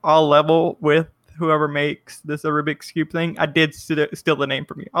 I'll level with whoever makes this a Rubik's Cube thing. I did steal the name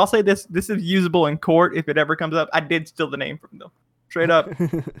from you. I'll say this is usable in court if it ever comes up. I did steal the name from them. Straight up,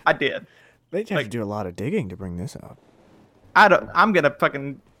 I did. They'd have to do a lot of digging to bring this up. I'm gonna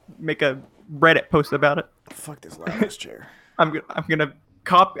fucking make a Reddit post about it. Fuck this loudest chair. I'm gonna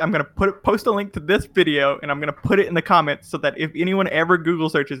post a link to this video and I'm gonna put it in the comments so that if anyone ever Google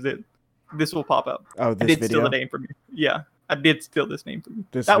searches it, this will pop up. Oh, this I did video? steal the name from you. Yeah, I did steal this name from you.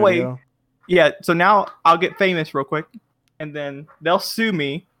 This that video? Way, yeah. So now I'll get famous real quick, and then they'll sue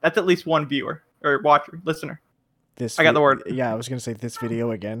me. That's at least one viewer or watcher, listener. I got the word. Yeah, I was gonna say this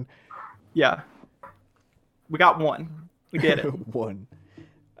video again. Yeah, we got one. We did it. One.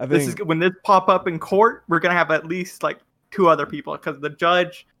 When this pop up in court, we're gonna have at least like 2 other people because the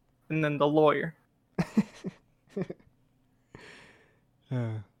judge and then the lawyer. What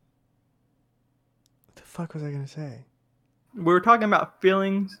the fuck was I gonna say? We were talking about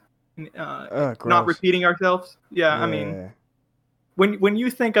feelings, not repeating ourselves. Yeah, I mean, when you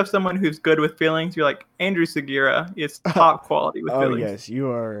think of someone who's good with feelings, you're like Andrew Segura is top quality with feelings. Oh yes, you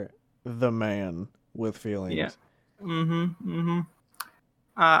are the man with feelings. Yeah.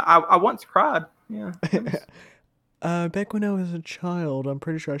 I once cried. Yeah. Back when I was a child, I'm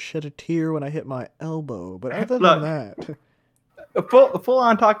pretty sure I shed a tear when I hit my elbow. But other than that, full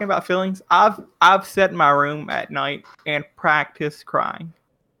on talking about feelings. I've sat in my room at night and practiced crying,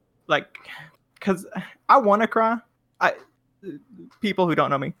 like, cause I want to cry. People who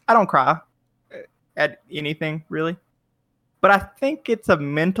don't know me, I don't cry at anything really, but I think it's a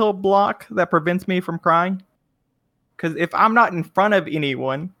mental block that prevents me from crying. Because if I'm not in front of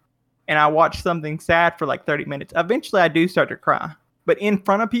anyone and I watch something sad for like 30 minutes, eventually I do start to cry. But in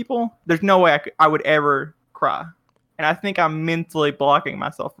front of people, there's no way I would ever cry. And I think I'm mentally blocking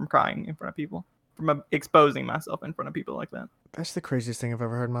myself from crying in front of people, from exposing myself in front of people like that. That's the craziest thing I've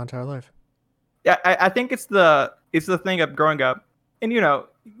ever heard in my entire life. Yeah, I think it's the thing of growing up. And, you know,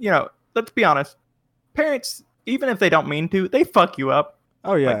 let's be honest. Parents, even if they don't mean to, they fuck you up.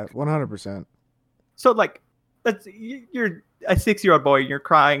 Oh, yeah, 100%. So, like, you're a 6-year-old boy and you're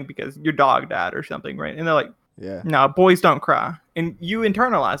crying because your dog died or something, right? And they're like, yeah, no, boys don't cry. And you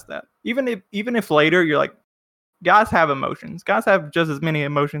internalize that. Even if later you're like, guys have emotions. Guys have just as many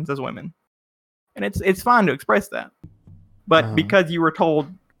emotions as women. And it's fine to express that. But because you were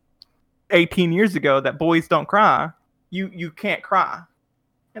told 18 years ago that boys don't cry, you can't cry.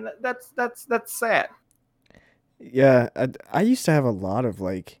 And that's sad. Yeah, I used to have a lot of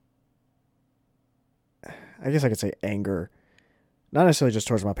like, I guess I could say anger, not necessarily just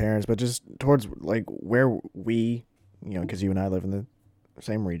towards my parents, but just towards like where we, because you and I live in the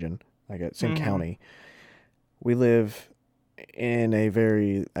same region, like same county. We live in a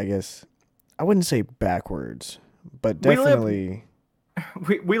very, I guess, I wouldn't say backwards, but definitely.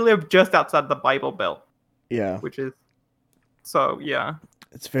 We live just outside the Bible Belt. Yeah. Which is, so yeah.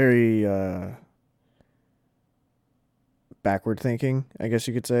 It's very backward thinking, I guess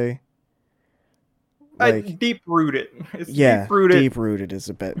you could say. Like, deep rooted. Yeah, deep rooted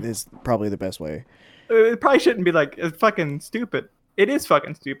is probably the best way. It probably shouldn't be like it's fucking stupid. It is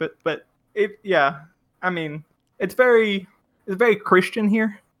fucking stupid, but I mean, it's very Christian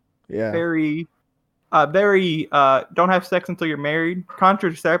here. Yeah. Very don't have sex until you're married.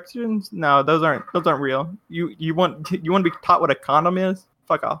 Contraceptions? No, those aren't real. You want to be taught what a condom is?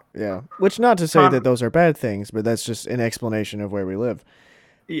 Fuck off. Yeah. Which not to say that those are bad things, but that's just an explanation of where we live.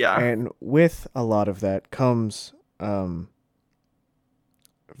 Yeah. And with a lot of that comes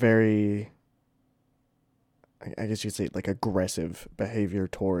very, I guess you'd say, like aggressive behavior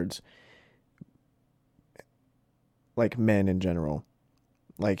towards like men in general.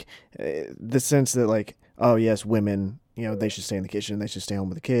 Like the sense that like, oh yes, women they should stay in the kitchen, they should stay home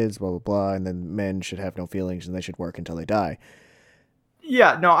with the kids, blah blah blah, and then men should have no feelings and they should work until they die.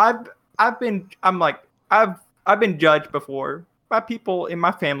 Yeah, no, I've been judged before by people in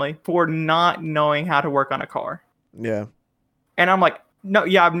my family for not knowing how to work on a car. Yeah. And I'm like, no,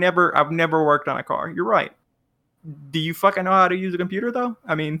 yeah, I've never worked on a car. You're right. Do you fucking know how to use a computer though?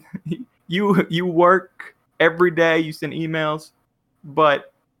 I mean, you work every day, you send emails,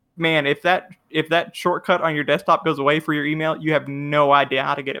 but man, if that shortcut on your desktop goes away for your email, you have no idea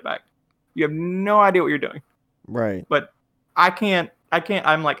how to get it back. You have no idea what you're doing. Right. But I can't,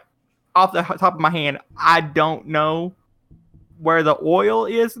 I'm like, off the top of my hand, I don't know where the oil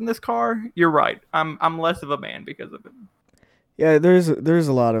is in this car. You're right. I'm less of a man because of it. Yeah, there's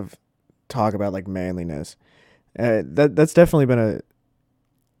a lot of talk about like manliness. That's definitely been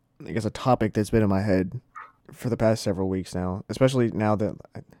a topic that's been in my head for the past several weeks now, especially now that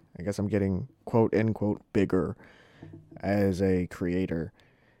I guess I'm getting quote unquote bigger as a creator,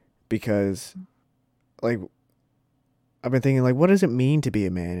 because like I've been thinking like, what does it mean to be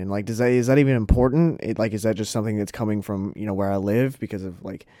a man? And like, is that even important? Is that just something that's coming from, where I live? Because of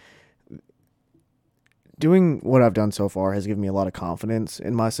like doing what I've done so far has given me a lot of confidence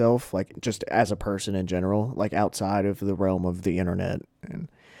in myself, like just as a person in general, like outside of the realm of the internet. And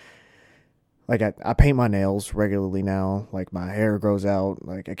like I paint my nails regularly now, like my hair grows out,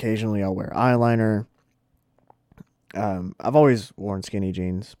 like occasionally I'll wear eyeliner. I've always worn skinny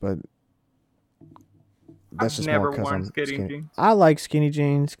jeans, but that's just more because I'm skinny. Jeans. I like skinny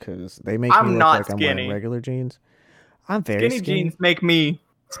jeans because they make me look like I'm wearing regular jeans. I'm very skinny.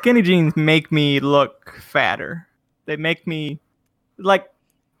 Skinny jeans make me look fatter. They make me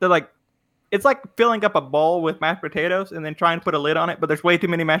it's like filling up a bowl with mashed potatoes and then trying to put a lid on it, but there's way too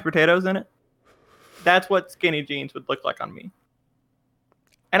many mashed potatoes in it. That's what skinny jeans would look like on me.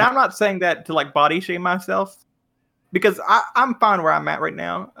 And I'm not saying that to like body shame myself, because I'm fine where I'm at right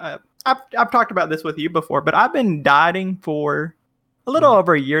now. I've talked about this with you before, but I've been dieting for a little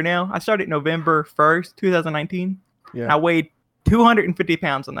over a year now. I started November 1st, 2019. Yeah. And I weighed 250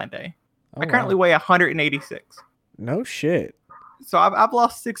 pounds on that day. I currently weigh 186. No shit. So I've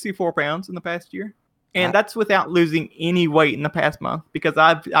lost 64 pounds in the past year. And that's without losing any weight in the past month, because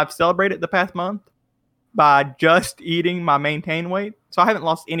I've celebrated the past month by just eating my maintained weight. So I haven't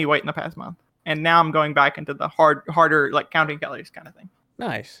lost any weight in the past month. And now I'm going back into the harder, like counting calories kind of thing.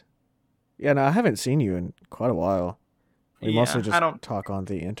 Nice. Yeah, no, I haven't seen you in quite a while. We mostly just talk on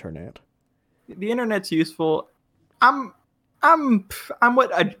the internet. The internet's useful. I'm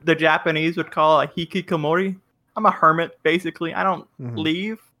what the Japanese would call a hikikomori. I'm a hermit, basically. I don't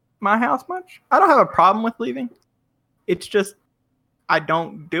leave my house much. I don't have a problem with leaving. It's just I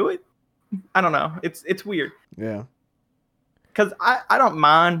don't do it. I don't know. It's weird. Yeah. Because I don't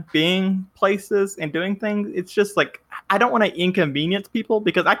mind being places and doing things. It's just like I don't want to inconvenience people,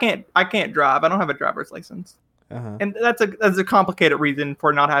 because I can't drive. I don't have a driver's license, and that's a complicated reason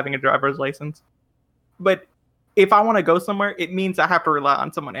for not having a driver's license. But if I want to go somewhere, it means I have to rely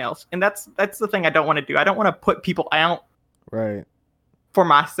on someone else, and that's the thing I don't want to do. I don't want to put people out, right, for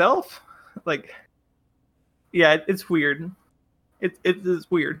myself. Like, yeah, it's weird.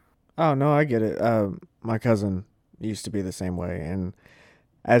 It's weird. Oh no, I get it. My cousin used to be the same way, and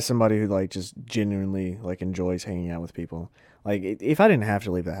as somebody who like just genuinely like enjoys hanging out with people, like if I didn't have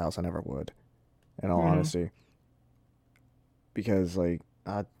to leave the house, I never would, in all honesty, because like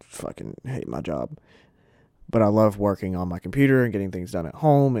I fucking hate my job, but I love working on my computer and getting things done at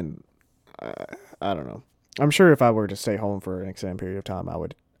home. And I don't know, I'm sure if I were to stay home for an extended period of time, I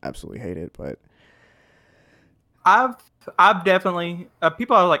would absolutely hate it. But I've definitely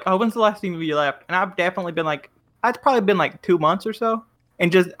people are like, oh, when's the last time you left? And I've definitely been like, it's probably been like 2 months or so.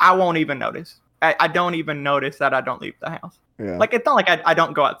 And just, I won't even notice. I don't even notice that I don't leave the house. Yeah. Like, it's not like I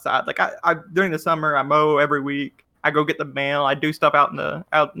don't go outside. Like, I during the summer, I mow every week. I go get the mail. I do stuff out in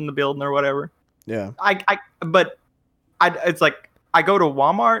the building or whatever. Yeah. It's like, I go to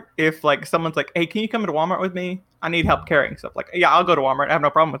Walmart if, like, someone's like, hey, can you come to Walmart with me? I need help carrying stuff. Like, yeah, I'll go to Walmart. I have no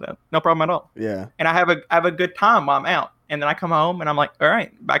problem with that. No problem at all. Yeah. And I have a good time while I'm out. And then I come home and I'm like, all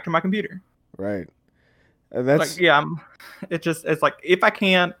right, back to my computer. Right. That's like, yeah, it's like, if I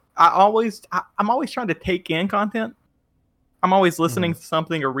can, I'm always trying to take in content. I'm always listening to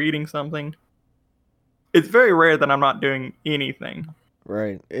something or reading something. It's very rare that I'm not doing anything.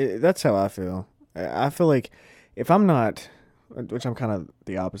 Right. That's how I feel. I feel like if I'm not, which I'm kind of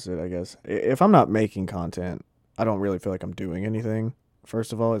the opposite, I guess. If I'm not making content, I don't really feel like I'm doing anything,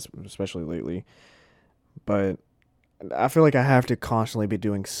 first of all, especially lately. But I feel like I have to constantly be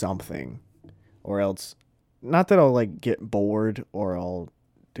doing something, or else, not that I'll like get bored or I'll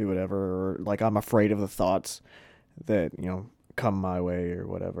do whatever, or like I'm afraid of the thoughts that come my way or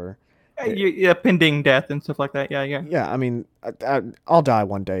whatever. Yeah, pending death and stuff like that. Yeah, yeah. Yeah, I mean, I'll die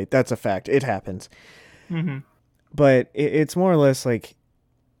one day. That's a fact. It happens. Mm-hmm. But it's more or less like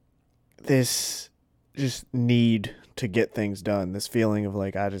this just need to get things done. This feeling of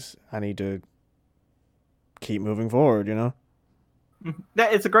like I need to keep moving forward.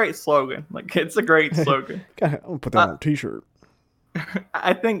 That it's a great slogan. Like it's a great slogan. I'm gonna put that on a T-shirt.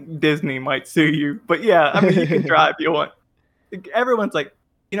 I think Disney might sue you, but yeah, I mean you can try if you want. Everyone's like,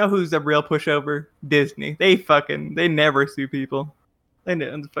 who's a real pushover? Disney. They never sue people. They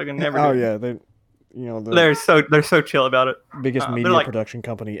fucking never. Oh do. yeah, They're so chill about it. Biggest media production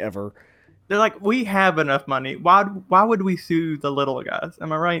company ever. They're like, we have enough money. Why would we sue the little guys?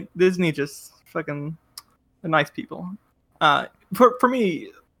 Am I right? Disney just fucking the nice people. For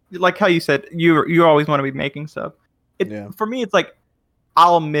me, like how you said, you always want to be making stuff. For me, it's like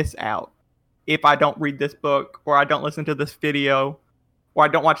I'll miss out if I don't read this book or I don't listen to this video or I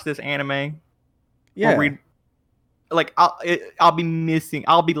don't watch this anime. Yeah. Or read. Like I'll be missing.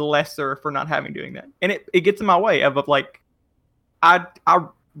 I'll be lesser for not having doing that, and it gets in my way of like I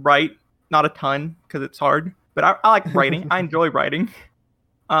write. Not a ton because it's hard, but I like writing. I enjoy writing.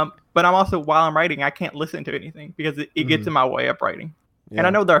 But I'm also, while I'm writing, I can't listen to anything because it gets in my way of writing. Yeah. And I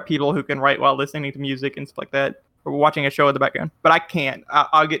know there are people who can write while listening to music and stuff like that, or watching a show in the background, but I can't.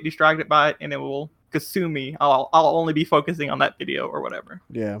 I'll get distracted by it and it will consume me. I'll only be focusing on that video or whatever.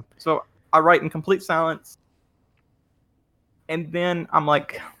 Yeah. So I write in complete silence. And then I'm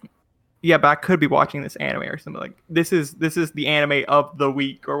like, yeah, but I could be watching this anime or something. Like this is the anime of the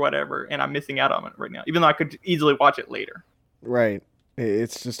week or whatever, and I'm missing out on it right now, even though I could easily watch it later. Right.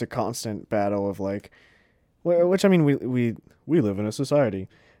 It's just a constant battle of like, which I mean, we live in a society,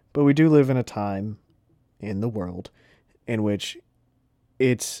 but we do live in a time in the world in which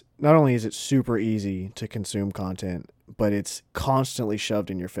it's not only is it super easy to consume content, but it's constantly shoved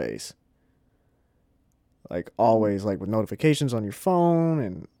in your face. Like always, like with notifications on your phone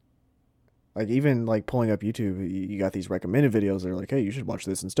and. Like, even, like, pulling up YouTube, you got these recommended videos that are like, hey, you should watch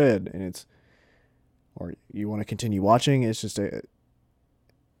this instead. And or you want to continue watching. It's just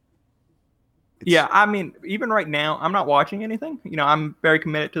yeah, I mean, even right now, I'm not watching anything. I'm very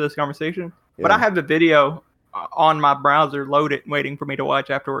committed to this conversation. Yeah. But I have the video on my browser loaded, waiting for me to watch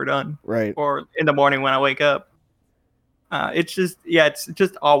after we're done. Right. Or in the morning when I wake up. It's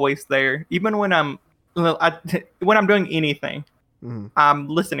just always there. Even when I'm doing anything. Mm-hmm. I'm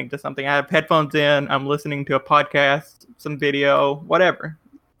listening to something. I have headphones in. I'm listening to a podcast, some video, whatever.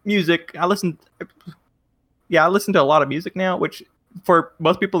 Music. I listen to a lot of music now, which for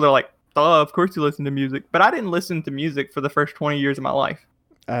most people, they're like, oh, of course you listen to music. But I didn't listen to music for the first 20 years of my life.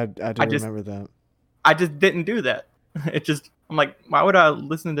 I remember that. I just didn't do that. I'm like, why would I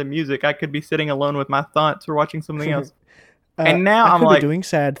listen to music? I could be sitting alone with my thoughts or watching something else. And now I'm like doing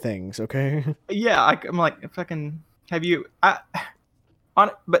sad things, okay? Yeah, I'm like, fucking... Have you?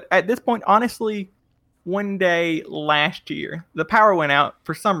 But at this point, honestly, one day last year, the power went out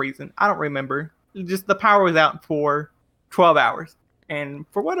for some reason. I don't remember. Just the power was out for 12 hours. And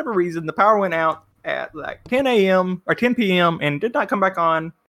for whatever reason, the power went out at like 10 a.m. or 10 p.m. and did not come back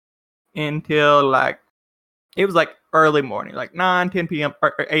on until it was like early morning, like 9, 10 p.m.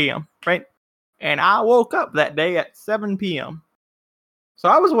 or a.m., right? And I woke up that day at 7 p.m. So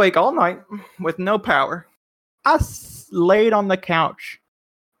I was awake all night with no power. I laid on the couch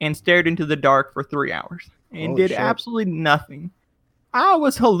and stared into the dark for 3 hours and did absolutely nothing. I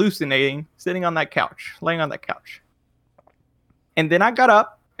was hallucinating, sitting on that couch, laying on that couch. And then I got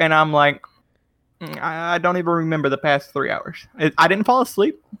up and I'm like, I don't even remember the past 3 hours. I didn't fall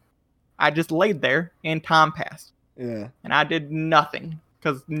asleep. I just laid there and time passed. Yeah. And I did nothing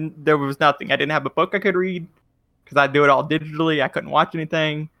because there was nothing. I didn't have a book I could read because I do it all digitally. I couldn't watch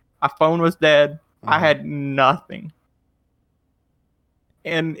anything. My phone was dead. I had nothing.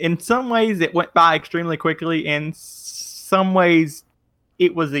 And in some ways, it went by extremely quickly. In some ways,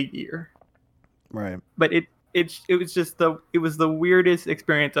 it was a year. Right. But it was just the weirdest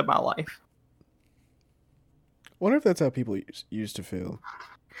experience of my life. Wonder if that's how people used to feel.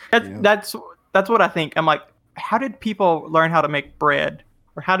 That's what I think. I'm like, how did people learn how to make bread?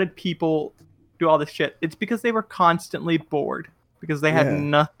 Or how did people do all this shit? It's because they were constantly bored. Because they had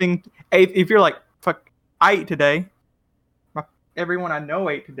nothing. If you're like, fuck, I ate today. Everyone I know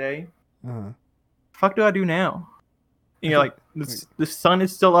ate today. Fuck do I do now? Like, the sun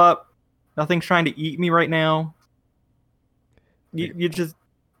is still up. Nothing's trying to eat me right now.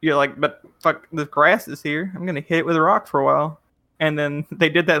 You're like, but fuck, the grass is here. I'm going to hit it with a rock for a while. And then they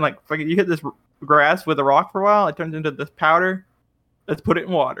did that, and like, fuck, you hit this grass with a rock for a while, it turns into this powder. Let's put it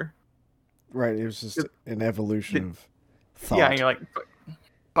in water. Right. It was just an evolution of thought. Yeah, and you're like,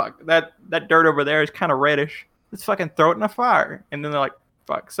 fuck, that dirt over there is kind of reddish. Let's fucking throw it in a fire. And then they're like,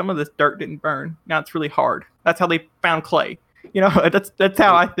 fuck, some of this dirt didn't burn. Now it's really hard. That's how they found clay. You know, that's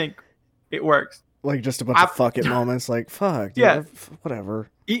how I think it works. Like just a bunch of fuck it moments. Like, fuck. Dude, Yeah. Whatever.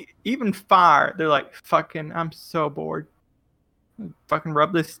 Even fire, they're like, fucking, I'm so bored. Fucking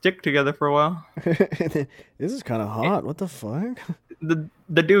rub this stick together for a while. This is kind of hot. What the fuck?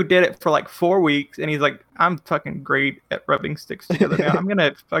 The dude did it for like 4 weeks, and he's like, I'm fucking great at rubbing sticks together now. I'm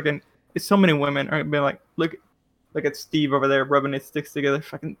gonna fucking. So many women are gonna be like, look at Steve over there rubbing his sticks together.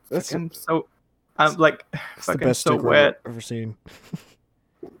 Fucking so. I'm like, fucking the best so stick wet. I've ever seen.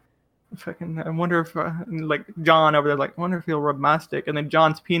 Fucking, I wonder if like John over there, like, I wonder if he'll rub my stick, and then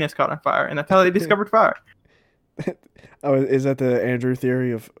John's penis caught on fire, and that's how they discovered fire. Oh, is that the Andrew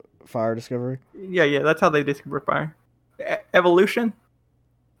theory of fire discovery? Yeah, that's how they discovered fire. Evolution.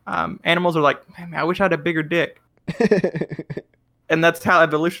 Animals are like, man, I wish I had a bigger dick. And that's how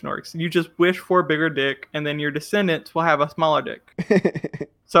evolution works. You just wish for a bigger dick, and then your descendants will have a smaller dick.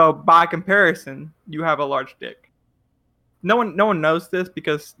 So by comparison, you have a large dick. No one knows this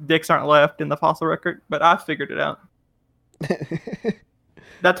because dicks aren't left in the fossil record, but I figured it out.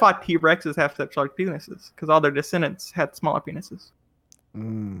 That's why T-Rexes have such large penises, because all their descendants had smaller penises.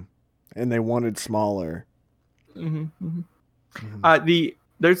 And they wanted smaller. There's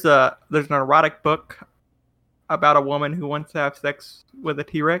an erotic book about a woman who wants to have sex with a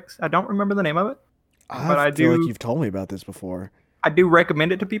T-Rex. I don't remember the name of it, but I feel do. like you've told me about this before. I do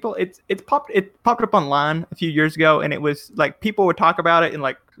recommend it to people. It popped up online a few years ago, and it was like people would talk about it in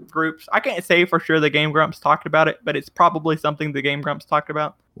like groups. I can't say for sure the Game Grumps talked about it, but it's probably something the Game Grumps talked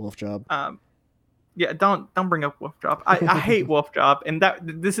about. Wolf Job. Yeah, don't bring up Wolf Job. I hate Wolf Job, and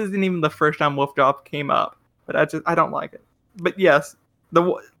this isn't even the first time Wolf Job came up, but I don't like it. But yes,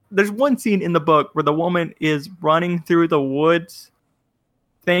 there's one scene in the book where the woman is running through the woods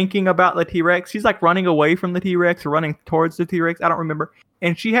thinking about the T-Rex. She's like running away from the T-Rex or running towards the T-Rex. I don't remember.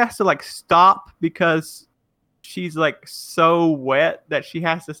 And she has to like stop because she's like so wet that she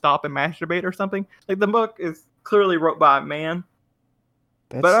has to stop and masturbate or something. Like the book is clearly wrote by a man.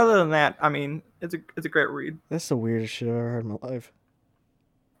 But other than that, I mean, it's a great read. That's the weirdest shit I've ever heard in my life.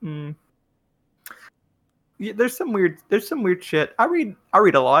 Yeah, there's some weird shit. I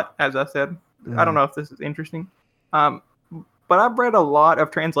read a lot, as I said. I don't know if this is interesting. But I've read a lot of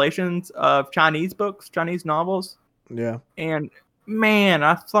translations of Chinese books, Chinese novels. Yeah. And man,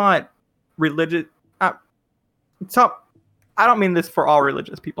 I thought religious. I don't mean this for all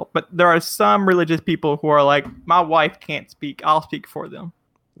religious people, but there are some religious people who are like, my wife can't speak, I'll speak for them.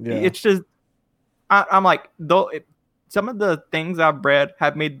 Yeah. It's just, I'm like, though, some of the things I've read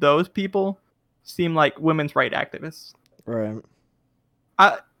have made those people seem like women's rights activists. Right.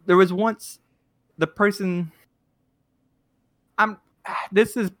 There was once the person.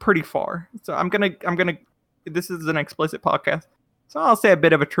 This is pretty far, so I'm gonna. This is an explicit podcast, so I'll say a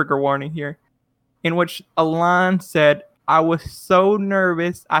bit of a trigger warning here, in which a line said, "I was so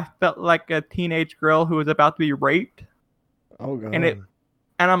nervous, I felt like a teenage girl who was about to be raped." Oh god! And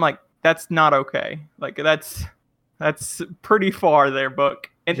I'm like, that's not okay. Like that's pretty far there, book.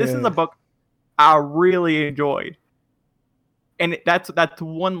 And this is a book I really enjoyed, and that's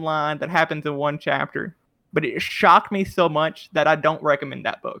one line that happens in one chapter. But it shocked me so much that I don't recommend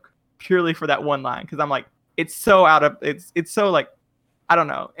that book purely for that one line, because I'm like, it's so it's so like, I don't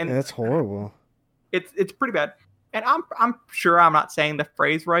know, and that's horrible. It's pretty bad, and I'm sure I'm not saying the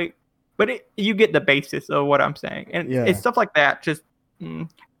phrase right, but you get the basis of what I'm saying, and it's stuff like that. Just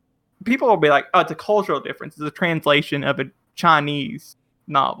people will be like, oh, it's a cultural difference. It's a translation of a Chinese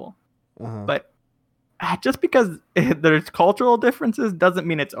novel, but just because there's cultural differences doesn't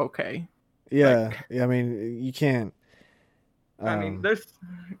mean it's okay. Yeah, I mean, you can't. I mean, there's.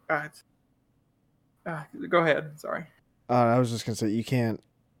 Go ahead. Sorry. I was just gonna say you can't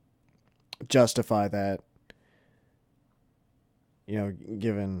justify that. You know,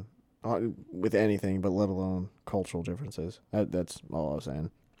 given with anything, but let alone cultural differences. That's all I was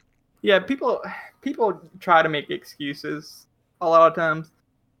saying. Yeah, people try to make excuses a lot of times.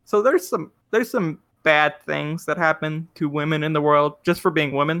 So there's some bad things that happen to women in the world just for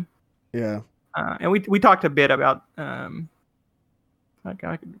being women. Yeah. And we talked a bit about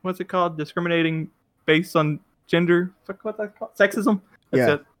what's it called? Discriminating based on gender. What's that called? Sexism.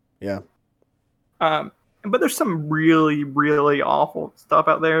 That's it. Yeah. But there's some really, really awful stuff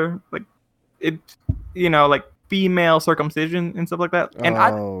out there, like like female circumcision and stuff like that. And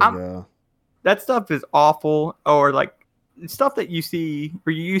that stuff is awful, or like stuff that you see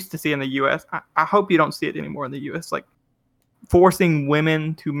or you used to see in the U.S. I hope you don't see it anymore in the U.S. Like forcing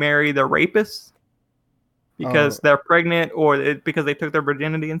women to marry their rapists because they're pregnant or because they took their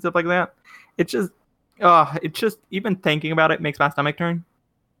virginity and stuff like that. It's just even thinking about it makes my stomach turn.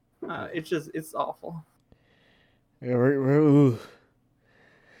 It's awful. Yeah, ooh.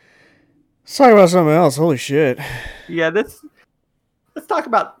 Let's talk about something else. Holy shit. Yeah, let's talk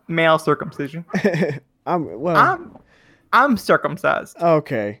about male circumcision. I'm circumcised.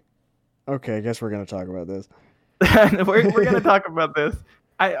 Okay. I guess we're gonna talk about this. we're gonna talk about this.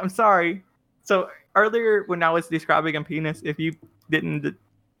 I'm sorry. So earlier when I was describing a penis, if you didn't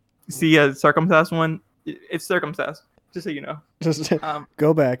see a circumcised one, it's circumcised. Just so you know. Just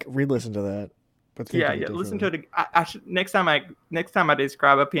go back, re-listen to that. But yeah. Listen to it. I should next time I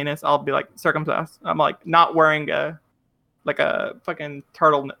describe a penis, I'll be like circumcised. I'm like not wearing a fucking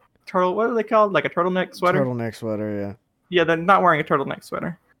turtle. What are they called? Like a turtleneck sweater. Turtleneck sweater, yeah. Yeah, they're not wearing a turtleneck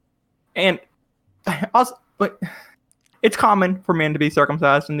sweater. And also, but it's common for men to be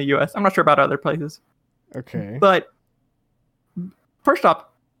circumcised in the U.S. I'm not sure about other places. Okay. But first off,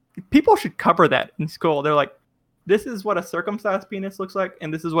 people should cover that in school. They're like, this is what a circumcised penis looks like,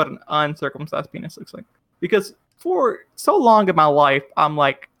 and this is what an uncircumcised penis looks like. Because for so long in my life, I'm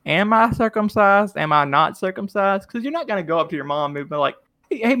like, am I circumcised? Am I not circumcised? Because you're not going to go up to your mom and be like,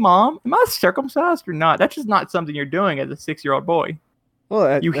 hey, mom, am I circumcised or not? That's just not something you're doing as a 6-year-old boy.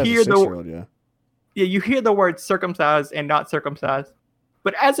 Well, you hear you hear the word circumcised and not circumcised.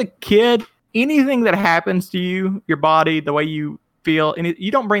 But as a kid, anything that happens to you, your body, the way you feel, and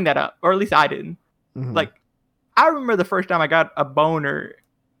you don't bring that up, or at least I didn't. Mm-hmm. Like, I remember the first time I got a boner,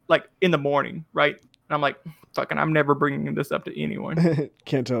 like in the morning, right? And I'm like, fucking, I'm never bringing this up to anyone.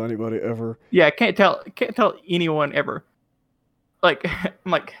 Can't tell anybody ever. Yeah, can't tell anyone ever. Like,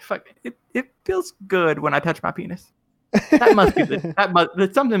 I'm like, fuck, it feels good when I touch my penis. That must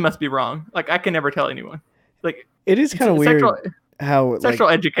be something must be wrong. Like, I can never tell anyone. Like, it is kind of weird how sexual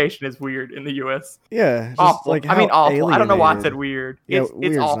education is weird in the U.S. Yeah, awful. Like, I mean, awful. I don't know why I said weird. Yeah,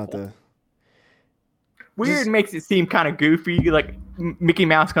 it's awful. Weird makes it seem kind of goofy. Like Mickey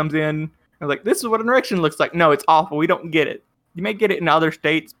Mouse comes in and like, this is what an erection looks like. No, it's awful. We don't get it. You may get it in other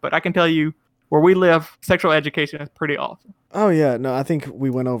states, but I can tell you where we live, sexual education is pretty awful. Oh yeah, no, I think we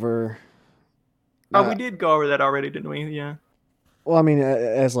went over. We did go over that already, didn't we? Yeah. Well, I mean,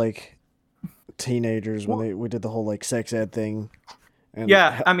 as like teenagers when we did the whole like sex ed thing. And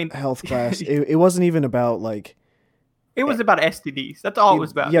yeah, I mean, health class. It wasn't even about like. It was about STDs. That's all it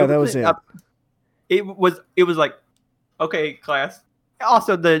was about. Yeah, that was it. It was like, okay, class.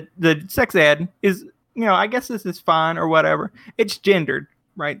 Also, the sex ed is, I guess this is fine or whatever. It's gendered,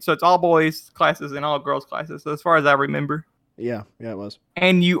 right? So it's all boys classes and all girls classes. So as far as I remember. Yeah, it was.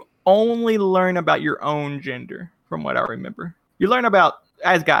 And you only learn about your own gender, from what I remember. You learn about,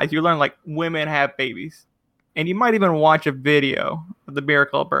 as guys, you learn like women have babies. And you might even watch a video of the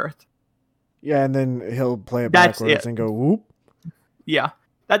miracle of birth. Yeah, and then he'll play it backwards and go, whoop. Yeah.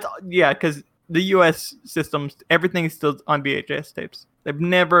 Because the U.S. systems, everything is still on VHS tapes. They've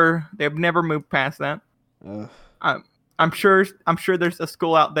never moved past that. I'm sure there's a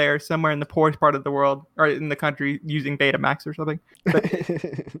school out there somewhere in the poorest part of the world or in the country using Betamax or something.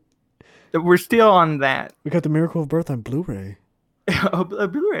 But we're still on that. We got the Miracle of Birth on Blu-ray. A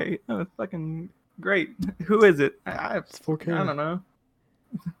Blu-ray. Oh, it's fucking great. Who is it? It's 4K. I don't know.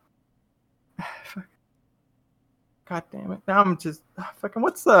 God damn it! Now I'm just fucking.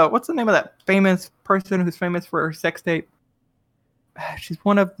 What's the name of that famous person who's famous for her sex tape? She's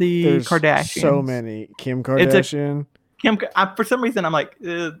one of the Kardashians. So many. Kim Kardashian. For some reason, I'm like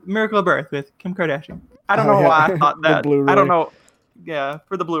Miracle of Birth with Kim Kardashian. I don't know why I thought that. I don't know. Yeah,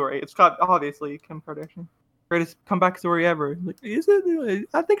 for the Blu-ray, it's called obviously Kim Kardashian. Greatest comeback story ever. Like, is it?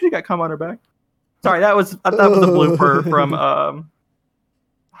 I think she got cum on her back. Sorry, that was a blooper from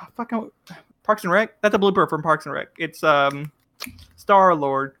fucking Parks and Rec. That's a blooper from Parks and Rec. It's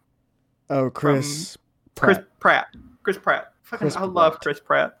Star-Lord. Oh, Chris Pratt. I love Chris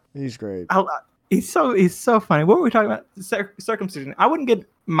Pratt. He's great. He's so funny. What were we talking about? Circumcision. I wouldn't get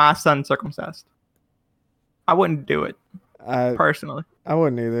my son circumcised. I wouldn't do it personally. I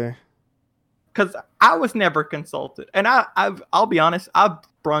wouldn't either. Because I was never consulted, and I'll be honest. I've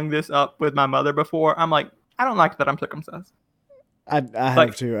brung this up with my mother before. I'm like, I don't like that I'm circumcised. I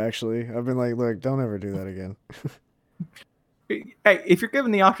have to, actually. I've been like, look, don't ever do that again. Hey, if you're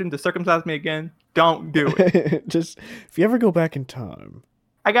given the option to circumcise me again, don't do it. Just, if you ever go back in time.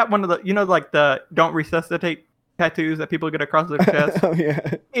 I got one of the, like the don't resuscitate tattoos that people get across their chest. Oh,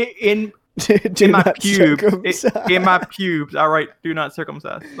 yeah. In my pubes, I write, do not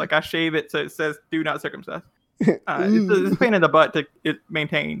circumcise. Like, I shave it so it says, do not circumcise. It's a pain in the butt to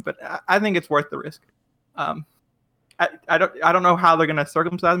maintain, but I think it's worth the risk. I don't know how they're gonna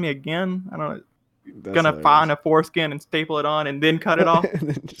circumcise me again. I don't know. That's Gonna hilarious. find a foreskin and staple it on and then cut it off. And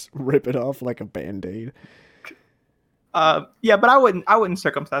then just rip it off like a Band-Aid. Yeah, but I wouldn't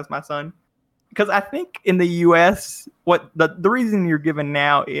circumcise my son because I think in the U.S. what the reason you're given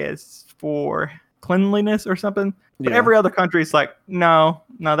now is for cleanliness or something. But Yeah. every other country is like, no,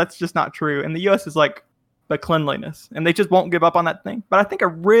 that's just not true. And the U.S. is like the cleanliness, and they just won't give up on that thing. But I think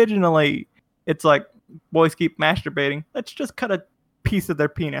originally it's like boys keep masturbating. Let's just cut a piece of their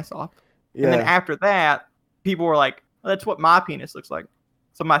penis off. Yeah. And then after that, people were like, well, that's what my penis looks like.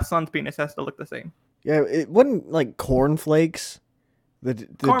 So my son's penis has to look the same. Yeah, it wasn't like cornflakes. The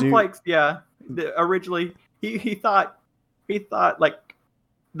Cornflakes, yeah. Originally, he thought like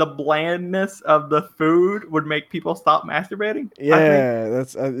the blandness of the food would make people stop masturbating. Yeah,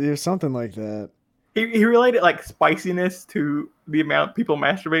 that's there's something like that. He related like spiciness to the amount people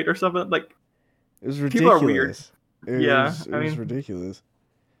masturbate or something. Like It was People ridiculous. are weird. It Yeah, was, it I was mean- ridiculous.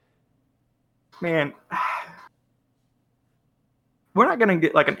 man, we're not gonna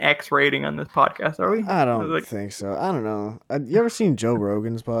get like an X rating on this podcast, are we? I don't Like, think so. I don't know. You ever seen Joe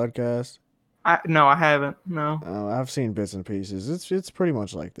Rogan's podcast? no, I haven't. No. I've seen bits and pieces. It's pretty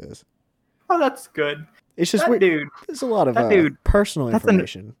much like this. Oh, that's good. It's just That weird. dude. There's a lot of that dude, personal that's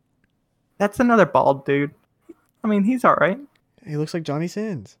information. That's another bald dude. I mean, he's all right. He looks like Johnny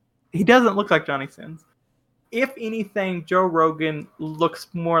Sins. He doesn't look like Johnny Sins. If anything, Joe Rogan looks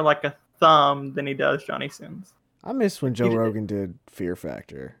more like a thumb than he does Johnny Sins. I miss when Joe He- Rogan did Fear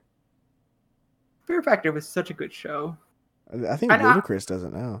Factor. Fear Factor was such a good show. I think I know. Ludacris does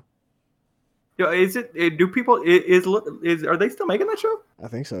it now. Yo, is it? Do people is are they still making that show? I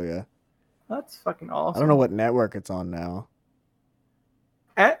think so, yeah. That's fucking awesome. I don't know what network it's on now.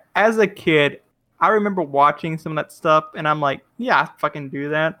 As a kid, I remember watching some of that stuff, and I'm like, yeah, I fucking do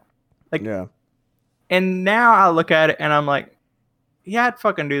that. Like, Yeah. and now I look at it, and I'm like, yeah, I'd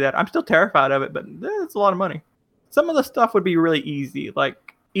fucking do that. I'm still terrified of it, but it's a lot of money. Some of the stuff would be really easy,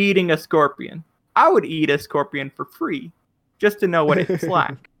 like eating a scorpion. I would eat a scorpion for free, just to know what it's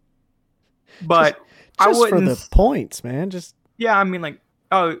like. But I Just for wouldn't. the points, man. Just Yeah, I mean, like,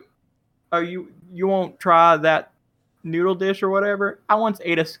 oh, you won't try that noodle dish or whatever. I once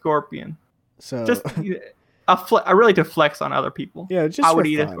ate a scorpion. so Just really to flex on other people. yeah, just I would for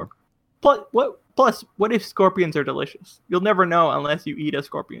eat a fun. scorpion. Plus, what if scorpions are delicious? You'll never know unless you eat a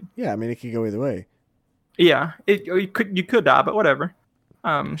scorpion. Yeah, I mean it could go either way. Yeah, you could die, but whatever.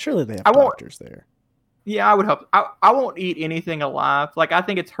 Surely they have I won't- doctors there. Yeah, I would hope. I won't eat anything alive. Like, I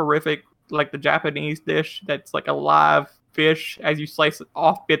think it's horrific. Like the Japanese dish that's like a live fish, as you slice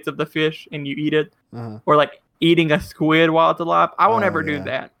off bits of the fish and you eat it, Uh-huh. or like eating a squid while it's alive. I won't Oh, ever do yeah.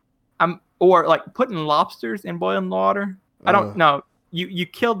 that. Or like putting lobsters in boiling water. I don't know. You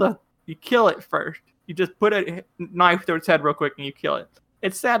kill it first. You just put a knife through its head real quick and you kill it.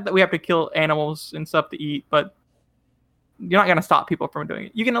 It's sad that we have to kill animals and stuff to eat, but you're not gonna stop people from doing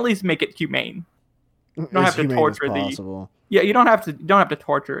it. You can at least make it humane. You don't have to torture the- possible. Yeah, you don't have to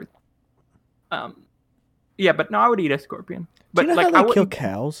torture it. Yeah, but no, I would eat a scorpion. But Do you know like how I they would kill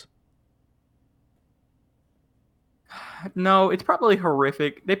cows? No, it's probably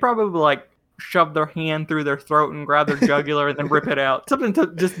horrific. They probably like shove their hand through their throat and grab their jugular and then rip it out. Something to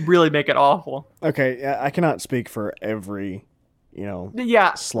just really make it awful. Okay, yeah, I cannot speak for every,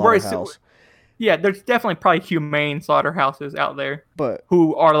 Yeah, slaughterhouse, yeah, there's definitely probably humane slaughterhouses out there but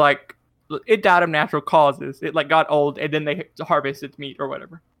who are like, it died of natural causes. It like got old and then they harvest its meat or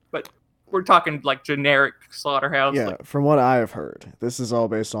whatever. But we're talking like generic slaughterhouse. yeah, Like, from what I have heard, this is all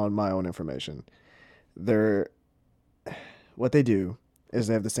based on my own information. What they do is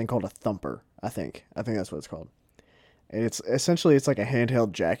they have this thing called a thumper. I think that's what it's called. And it's essentially like a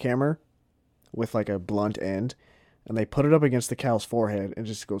handheld jackhammer with like a blunt end, and they put it up against the cow's forehead and it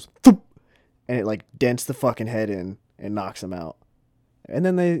just goes thump, and it like dents the fucking head in and knocks them out. And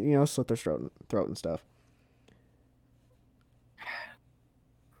then they, slit their throat and stuff.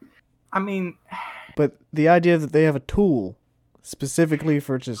 I mean, But the idea that they have a tool specifically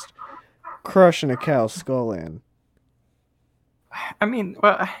for just crushing a cow's skull in,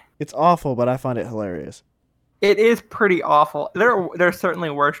 well, it's awful, but I find it hilarious. it is pretty awful. There's certainly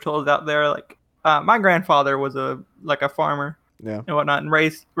worse tools out there. Like my grandfather was a farmer Yeah. and whatnot, and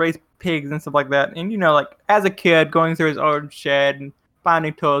raised pigs and stuff like that. And like as a kid, going through his old shed and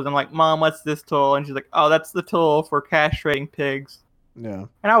finding tools, I'm like, Mom, what's this tool? And she's like, oh, that's the tool for castrating pigs. Yeah.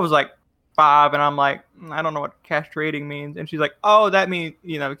 And I was like 5, and I'm like, I don't know what castrating means. And she's like, oh, that means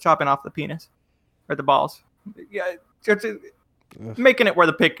chopping off the penis or the balls. Yeah, just Ugh. making it where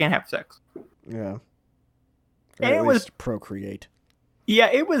the pig can't have sex. Yeah. Or And at it was- least procreate. Yeah,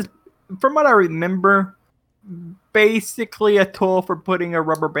 it was, from what I remember, basically a tool for putting a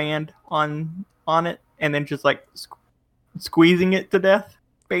rubber band on it and then just like squeezing it to death,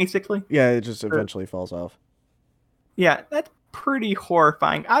 basically. Yeah, it just eventually falls off. Yeah, that's pretty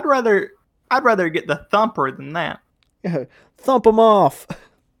horrifying. I'd rather get the thumper than that. Yeah, thump them off.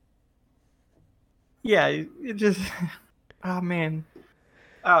 Yeah, it just oh man.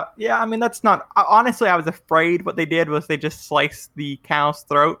 Yeah, I mean that's not honestly I was afraid what they did was they just sliced the cow's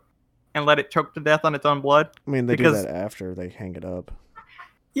throat and let it choke to death on its own blood. I mean, they do that after they hang it up.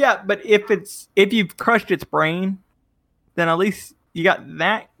 Yeah, but if you've crushed its brain, then at least you got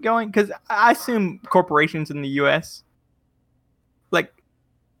that going. Because I assume corporations in the U.S. like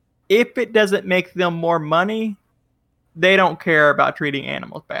if it doesn't make them more money, they don't care about treating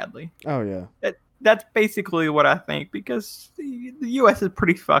animals badly. Oh yeah. That's basically what I think because the U.S. is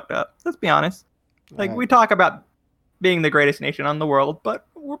pretty fucked up. Let's be honest. Like we talk about being the greatest nation on the world, but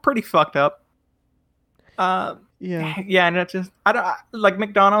we're pretty fucked up. Yeah, and it's just I don't like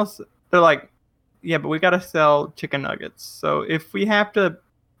McDonald's. They're like, yeah, but we gotta sell chicken nuggets. So if we have to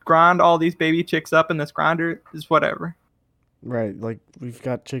grind all these baby chicks up in this grinder, is whatever. Right, like we've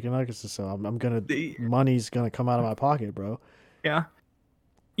got chicken nuggets to sell. Money's gonna come out of my pocket, bro. Yeah.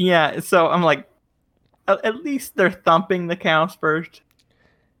 So I'm like, at least they're thumping the cows first.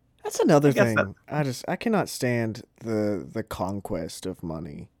 That's another thing. I cannot stand the conquest of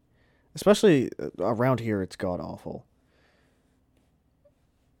money, especially around here. It's god awful.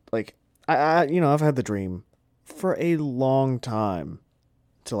 Like I've had the dream for a long time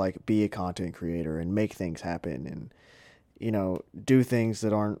to like be a content creator and make things happen and do things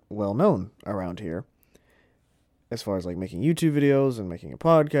that aren't well known around here. As far as like making YouTube videos and making a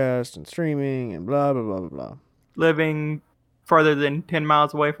podcast and streaming and blah blah blah blah blah. Living farther than 10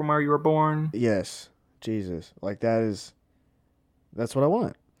 miles away from where you were born. Yes, Jesus, like that's what I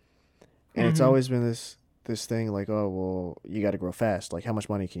want. And it's always been this thing like, oh well, you got to grow fast. Like how much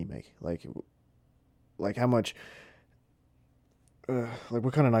money can you make? Like how much? Like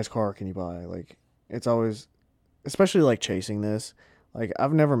what kind of nice car can you buy? Like it's always, especially like chasing this. Like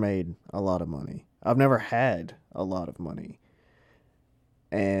I've never made a lot of money. I've never had a lot of money.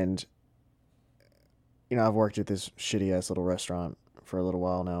 And I've worked at this shitty ass little restaurant for a little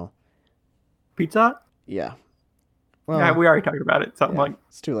while now. Pizza Hut? Yeah. Well, yeah, we already talked about it. So yeah,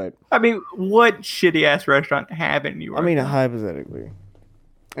 it's too late. I mean, what shitty ass restaurant haven't you worked at? Hypothetically.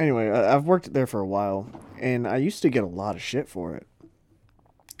 Anyway, I've worked there for a while, and I used to get a lot of shit for it. I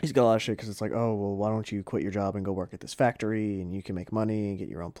used to get a lot of shit because it's like, oh, well, why don't you quit your job and go work at this factory, and you can make money and get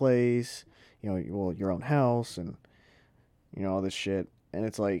your own place, your own house, and, all this shit. And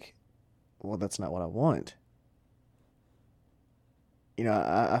it's like, well, that's not what I want.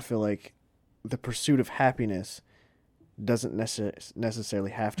 I feel like the pursuit of happiness doesn't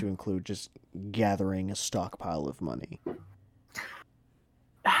necessarily have to include just gathering a stockpile of money.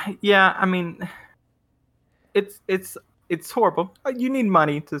 Yeah, I mean, it's horrible. You need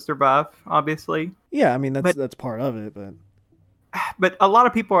money to survive, obviously. Yeah, I mean that's part of it, but a lot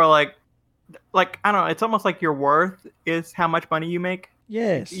of people are like I don't know. It's almost like your worth is how much money you make.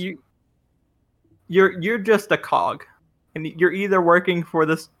 Yes. You're just a cog, and you're either working for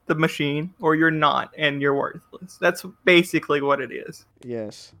the machine or you're not, and you're worthless. That's basically what it is.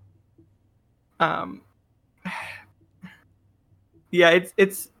 Yes. Yeah,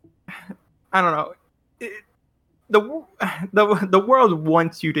 it's I don't know. The world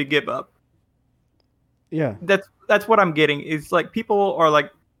wants you to give up. Yeah. That's what I'm getting. Is like people are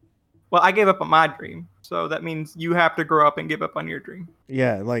like, well, I gave up on my dream, so that means you have to grow up and give up on your dream.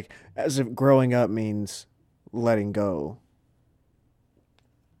 Yeah, like as if growing up means letting go.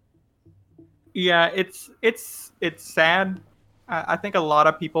 Yeah, it's sad. I think a lot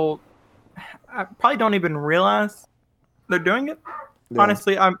of people probably don't even realize they're doing it. Yeah.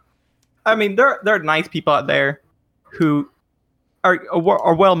 Honestly, I mean, there are nice people out there who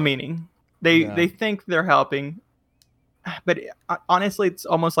are well-meaning. They think they're helping, but honestly, it's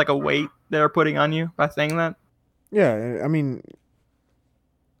almost like a weight they're putting on you by saying that. Yeah, I mean,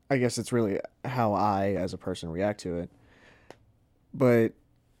 I guess it's really how I, as a person, react to it. But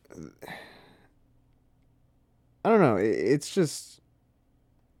I don't know. It's just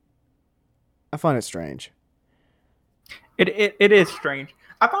I find it strange. It is strange.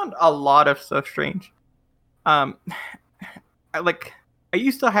 I found a lot of stuff strange. I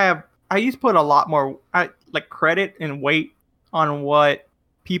used to put a lot more credit and weight on what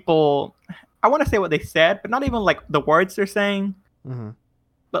people, I want to say what they said, but not even like the words they're saying. Mm-hmm.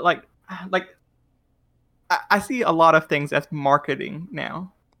 But I see a lot of things as marketing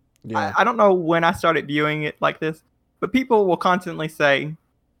now. Yeah. I don't know when I started viewing it like this, but people will constantly say,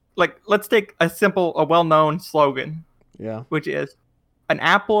 like let's take a well-known slogan, Yeah. which is an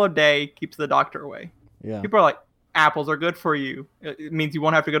apple a day keeps the doctor away. Yeah. People are like, apples are good for you. It means you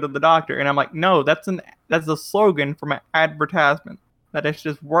won't have to go to the doctor. And I'm like, no, that's a slogan from an advertisement that has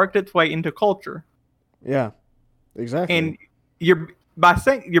just worked its way into culture. Yeah. Exactly. And you're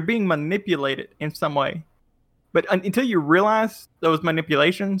being manipulated in some way. But until you realize those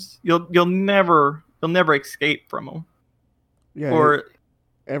manipulations, you'll never escape from them. Yeah. Or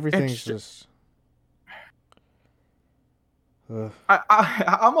everything's just.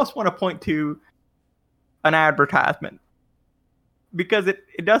 I almost want to point to an advertisement because it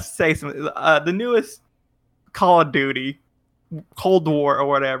does say something. The newest Call of Duty, Cold War or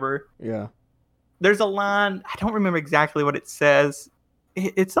whatever. Yeah. There's a line, I don't remember exactly what it says.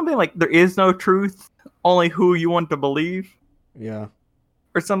 It's something like, there is no truth, only who you want to believe. Yeah.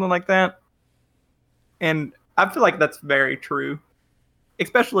 Or something like that. And I feel like that's very true.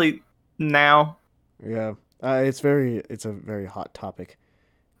 Especially now. Yeah. It's a very hot topic.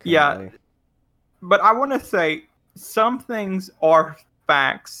 Currently. Yeah. But I want to say some things are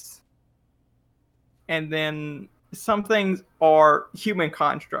facts. And then some things are human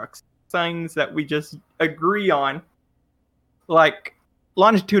constructs. Things that we just agree on. Like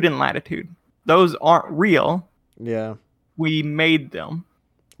longitude and latitude. Those aren't real. Yeah. We made them.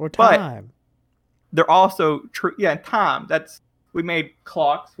 Or time. But they're also true. Yeah, time. We made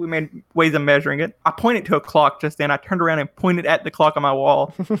clocks. We made ways of measuring it. I pointed to a clock just then. I turned around and pointed at the clock on my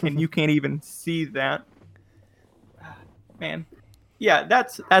wall, and you can't even see that. Man, yeah,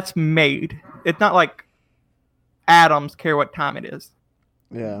 that's made. It's not like atoms care what time it is.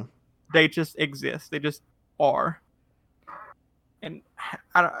 Yeah. They just exist. They just are. And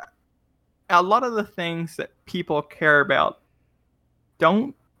a lot of the things that people care about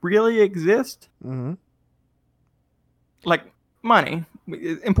don't really exist. Mm-hmm. Like money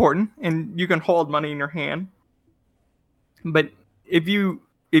is important, and you can hold money in your hand. But if you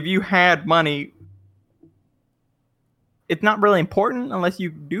had money, it's not really important unless you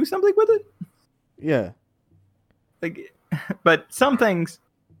do something with it. Yeah. Like, but some things,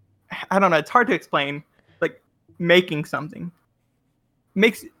 I don't know. It's hard to explain. Like making something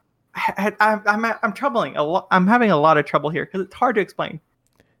makes. I'm troubling a lot. I'm having a lot of trouble here because it's hard to explain.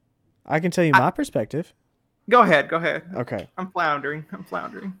 I can tell you my perspective. Go ahead. Okay. I'm floundering.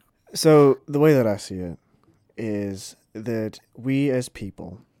 So the way that I see it is that we as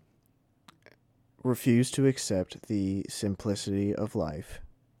people refuse to accept the simplicity of life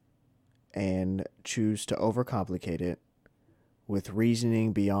and choose to overcomplicate it with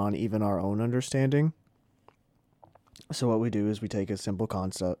reasoning beyond even our own understanding. So what we do is we take a simple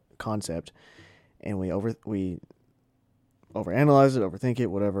concept and we overanalyze it, overthink it,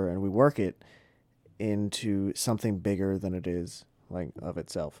 whatever, and we work it into something bigger than it is, like, of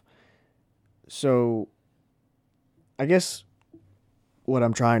itself. So I guess what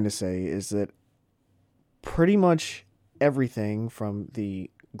I'm trying to say is that pretty much everything from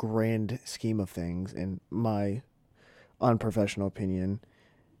the grand scheme of things, in my unprofessional opinion,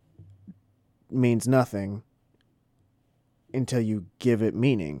 means nothing until you give it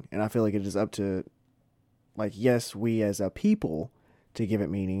meaning. And I feel like it is up to, like, yes, we as a people to give it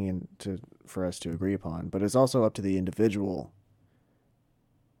meaning and for us to agree upon, but it's also up to the individual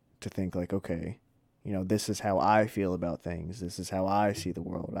to think like, okay, this is how I feel about things. This is how I see the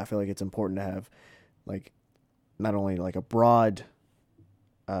world. I feel like it's important to have, like, not only like a broad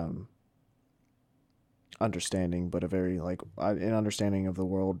understanding, but a very like an understanding of the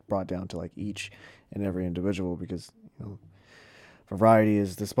world brought down to like each and every individual, because variety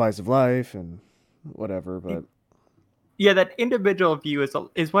is the spice of life and whatever. But yeah, that individual view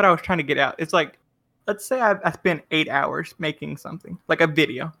is what I was trying to get out. It's like, let's say I spend 8 hours making something like a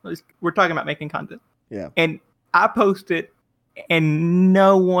video. We're talking about making content. Yeah. And I post it and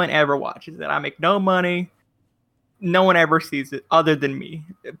no one ever watches it. I make no money. No one ever sees it other than me.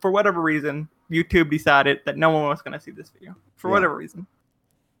 For whatever reason, YouTube decided that no one was going to see this video. For whatever reason.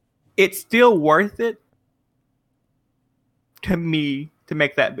 It's still worth it to me to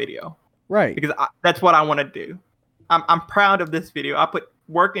make that video. Right. Because that's what I want to do. I'm proud of this video. I put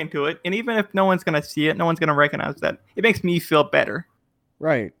work into it. And even if no one's going to see it, no one's going to recognize that, it makes me feel better.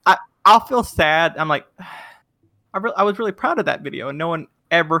 Right. I'll feel sad. I'm like, I was really proud of that video and no one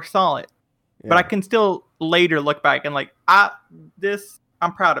ever saw it. Yeah. But I can still later look back and like, I'm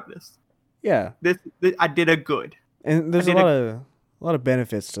proud of this. Yeah. This I did a good. And there's a lot of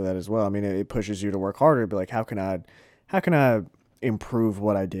benefits to that as well. I mean, it pushes you to work harder, but like, how can I improve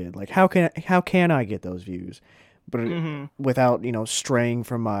what I did? Like, how can I get those views? But without, straying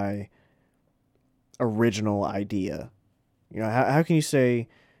from my original idea. How can you say,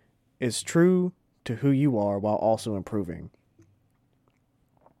 is true to who you are while also improving.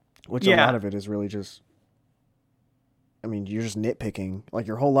 Which a Yeah. lot of it is really just, I mean, you're just nitpicking. Like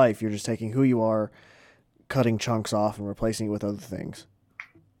your whole life, you're just taking who you are, cutting chunks off, and replacing it with other things.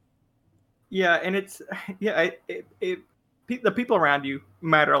 Yeah, and it's the people around you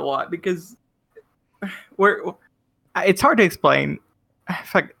matter a lot because it's hard to explain. In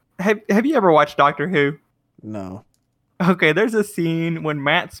fact, have you ever watched Doctor Who? No. Okay, there's a scene when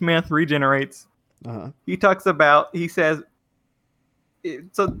Matt Smith regenerates. Uh-huh. He says,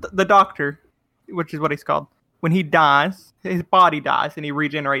 so the Doctor, which is what he's called, when he dies, his body dies and he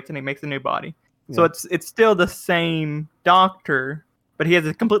regenerates and he makes a new body. So Yeah. it's still the same Doctor, but he has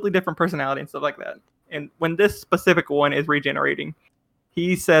a completely different personality and stuff like that. And when this specific one is regenerating,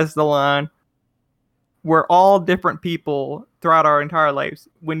 he says the line, "We're all different people throughout our entire lives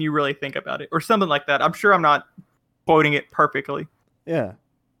when you really think about it," or something like that. I'm sure I'm not quoting it perfectly. Yeah.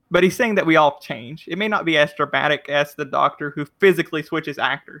 But he's saying that we all change. It may not be as dramatic as the Doctor who physically switches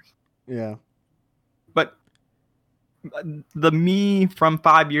actors. Yeah. But the me from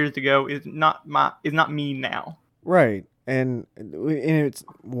 5 years ago is not me now. Right. And it's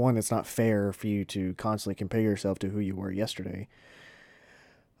not fair for you to constantly compare yourself to who you were yesterday.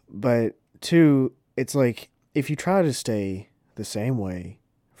 But two, it's like if you try to stay the same way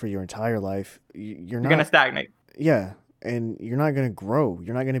for your entire life, you're not going to stagnate. Yeah, and you're not going to grow.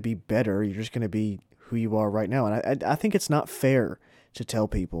 You're not going to be better. You're just going to be who you are right now. And I think it's not fair to tell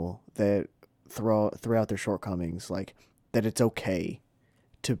people that throughout their shortcomings, like that it's okay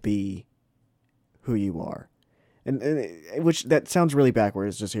to be who you are. And which that sounds really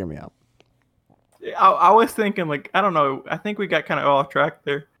backwards. Just hear me out. I was thinking, like, I don't know. I think we got kind of off track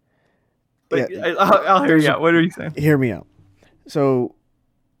there. But Yeah, I'll hear you out. What are you saying? Hear me out. So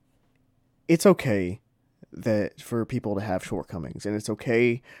it's okay that for people to have shortcomings, and it's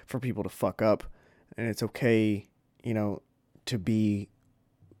okay for people to fuck up, and it's okay, to be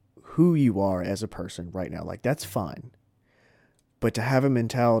who you are as a person right now. Like that's fine. But to have a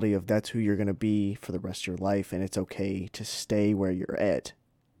mentality of that's who you're going to be for the rest of your life and it's okay to stay where you're at,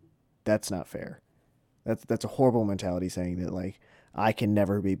 that's not fair. That's a horrible mentality saying that like I can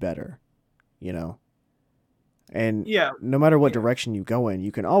never be better, And yeah, no matter what direction you go in,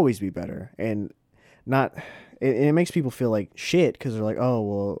 you can always be better. And it makes people feel like shit because they're like,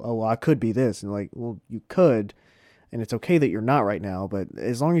 oh, well, I could be this. And like, well, you could, and it's okay that you're not right now. But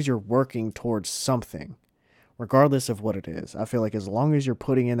as long as you're working towards something, regardless of what it is, I feel like as long as you're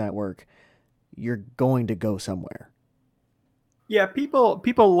putting in that work, you're going to go somewhere. Yeah, people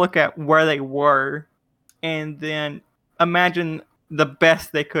look at where they were and then imagine the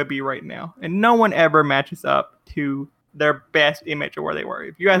best they could be right now. And no one ever matches up to their best image of where they were.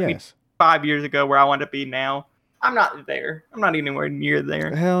 If you ask me 5 years ago where I want to be now, I'm not there. I'm not anywhere near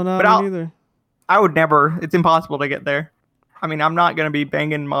there. Hell no, me neither. I would never. It's impossible to get there. I mean, I'm not going to be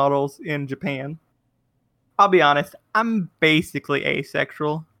banging models in Japan. I'll be honest. I'm basically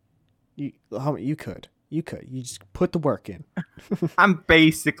asexual. You could. You just put the work in. I'm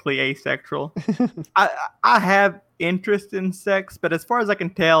basically asexual. I have interest in sex, but as far as I can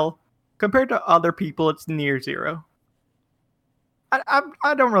tell, compared to other people, it's near zero.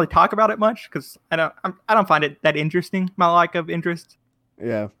 I don't really talk about it much because I don't find it that interesting. My lack of interest.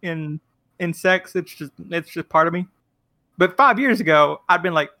 Yeah. In sex, it's just part of me. But 5 years ago, I'd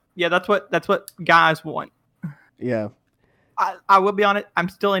been like, yeah, that's what guys want. Yeah. I will be honest, I'm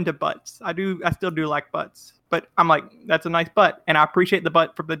still into butts. I still do like butts. But I'm like, that's a nice butt, and I appreciate the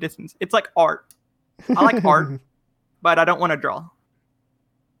butt from the distance. It's like art. I like art, but I don't want to draw.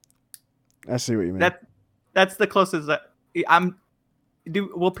 I see what you mean. That's the closest that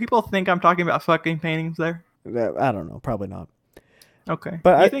will people think I'm talking about fucking paintings there? I don't know. Probably not. Okay.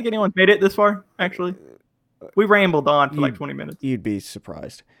 But do you think anyone's made it this far, actually? We rambled on for like 20 minutes. You'd be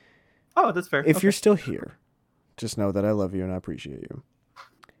surprised. Oh, that's fair. If you're still here, just know that I love you and I appreciate you.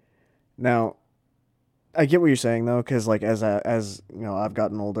 Now, I get what you're saying though, because like as I've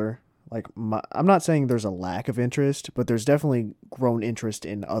gotten older, like I'm not saying there's a lack of interest, but there's definitely grown interest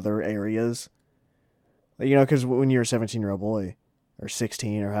in other areas. Because when you're a 17-year-old boy or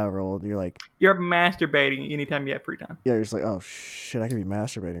 16 or however old, you're masturbating anytime you have free time. Yeah, you're just like, oh shit, I could be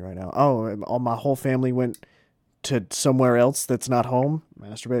masturbating right now. Oh, all my whole family went to somewhere else that's not home.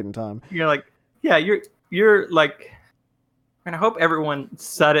 Masturbating time. You're like, yeah, you're like, and I hope everyone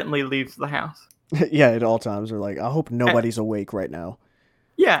suddenly leaves the house. Yeah, at all times. They're like, I hope nobody's awake right now.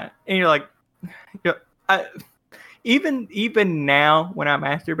 Yeah, and you're like, even now when I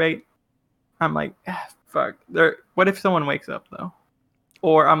masturbate, I'm like, fuck. What if someone wakes up though?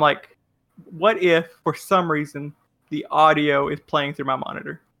 Or I'm like, what if for some reason the audio is playing through my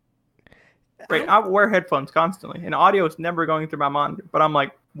monitor? Right, I wear headphones constantly, and audio is never going through my monitor. But I'm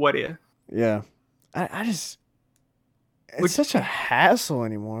like, what if? Yeah. I just it's such a hassle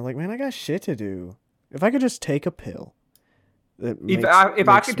anymore. Like, man, I got shit to do. If I could just take a pill that If makes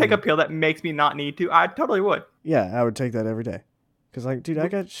I could take me, a pill that makes me not need to, I totally would. yeah, I would take that every day. Cause like, dude, I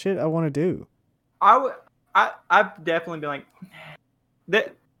got shit I want to do. I would. I've definitely been like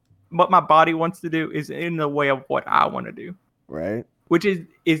that. What my body wants to do is in the way of what I want to do, Right. which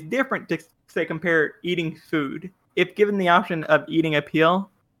is different to say compare eating food. If given the option of eating a pill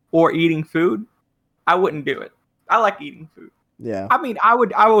or eating food, I wouldn't do it. I like eating food. Yeah. I mean, I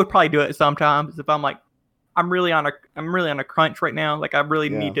would probably do it sometimes if I'm like I'm really on a crunch right now. Like I really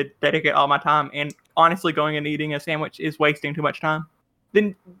need to dedicate all my time. And honestly, going and eating a sandwich is wasting too much time.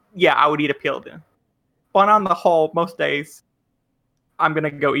 Then yeah, I would eat a pill then. But on the whole, most days, I'm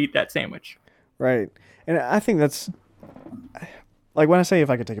gonna go eat that sandwich. Right. And I think that's like when I say if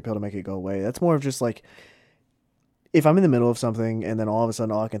I could take a pill to make it go away, that's more of just like if I'm in the middle of something and then all of a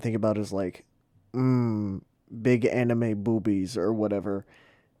sudden all I can think about is like, big anime boobies or whatever.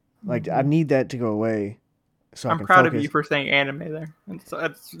 Like I need that to go away. So I'm I can proud focus. of you for saying anime there. And so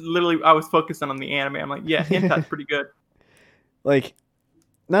that's literally I was focusing on the anime. I'm like, yeah, hentai's pretty good. Like,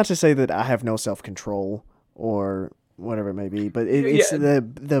 not to say that I have no self control or whatever it may be, but it's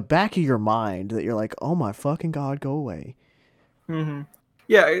the back of your mind that you're like, oh my fucking god, go away. Mm-hmm.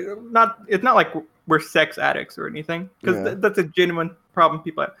 Yeah, it's not like we're sex addicts or anything, because that's a genuine problem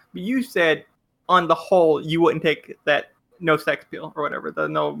people have. But you said, on the whole, you wouldn't take that no sex pill or whatever, the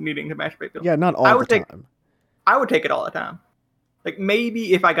no needing to masturbate pill. Yeah, not all the time. I would take it all the time. Like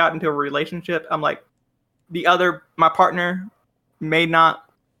maybe if I got into a relationship, I'm like, my partner may not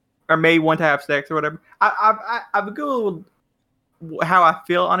or may want to have sex or whatever. I've Googled how I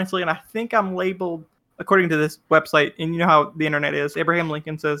feel, honestly, and I think I'm labeled, according to this website, and you know how the internet is. Abraham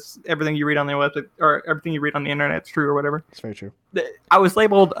Lincoln says everything you read on their website or everything you read on the internet is true or whatever. It's very true. I was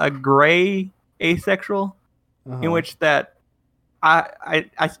labeled a gray asexual, in which that I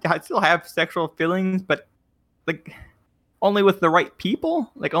still have sexual feelings, but like only with the right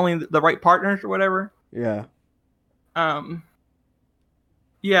people, like only the right partners or whatever. Yeah.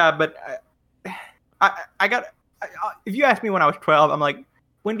 Yeah, but if you ask me when I was 12, I'm like,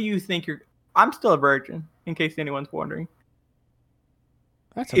 when do you think I'm still a virgin, in case anyone's wondering.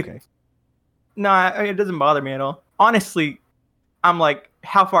 That's okay. It doesn't bother me at all. Honestly, I'm like,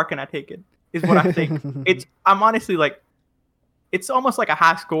 how far can I take it? Is what I think. I'm honestly like, it's almost like a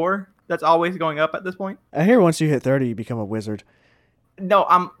high score that's always going up at this point. I hear once you hit 30, you become a wizard. No,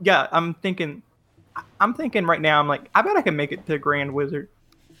 I'm thinking right now, I'm like, I bet I can make it to Grand Wizard.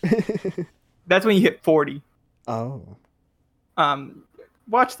 That's when you hit 40. Oh.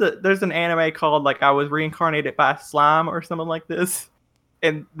 There's an anime called like I Was Reincarnated by Slime or something like this.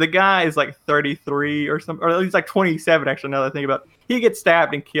 And the guy is like 33 or something, or he's like 27 actually, now that I think about it. He gets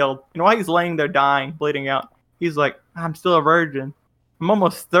stabbed and killed. And while he's laying there dying, bleeding out, he's like, I'm still a virgin. I'm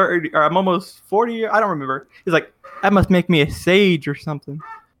almost 30, or I'm almost 40. I don't remember. He's like, that must make me a sage or something.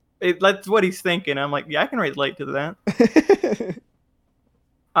 That's what he's thinking. I'm like, yeah, I can relate to that.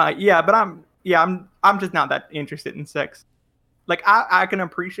 But I'm just not that interested in sex. Like I can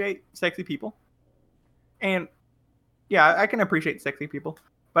appreciate sexy people, and yeah, I can appreciate sexy people.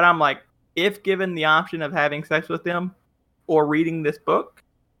 But I'm like, if given the option of having sex with them or reading this book,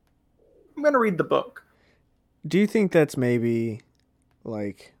 I'm gonna read the book. Do you think that's maybe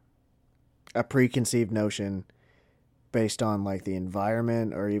like a preconceived notion based on like the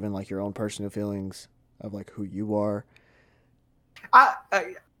environment or even like your own personal feelings of like who you are?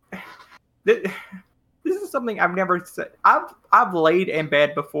 This is something I've never said. I've laid in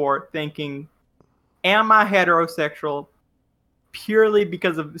bed before thinking, am I heterosexual purely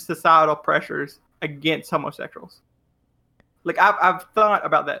because of societal pressures against homosexuals? Like I've thought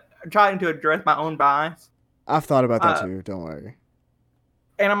about that, trying to address my own bias. I've thought about that too. Don't worry.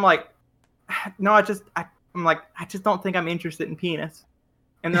 And I'm like, no, I just don't think I'm interested in penis.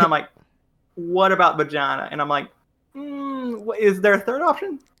 And then I'm like, what about vagina? And I'm like, is there a third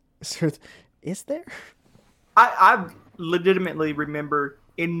option? Is there? I legitimately remember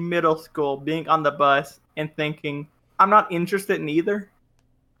in middle school being on the bus and thinking, I'm not interested in either.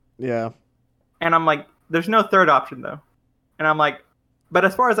 Yeah. And I'm like, there's no third option though. And I'm like, but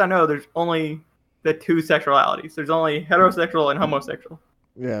as far as I know, there's only the two sexualities. There's only heterosexual and homosexual.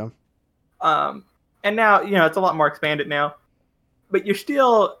 Yeah. And now, it's a lot more expanded now. But there's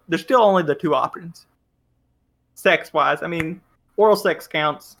still only the two options. Sex-wise. I mean, oral sex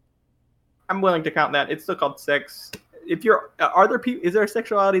counts. I'm willing to count that. It's still called sex. Is there a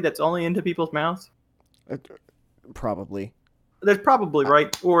sexuality that's only into people's mouths? Probably. There's probably,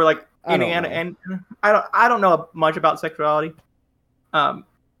 right? Or like I don't know. And I don't know much about sexuality.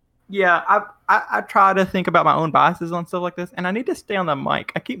 Yeah, I try to think about my own biases on stuff like this, and I need to stay on the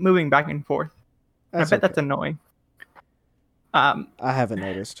mic. I keep moving back and forth. And I bet that's annoying. I haven't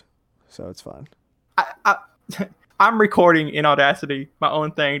noticed, so it's fine. I I'm recording in Audacity my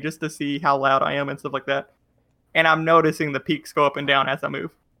own thing just to see how loud I am and stuff like that, and I'm noticing the peaks go up and down as I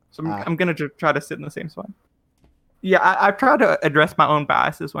move. So I'm gonna try to sit in the same spot. Yeah, I try to address my own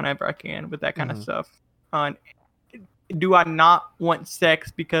biases whenever I can with that kind of stuff. Do I not want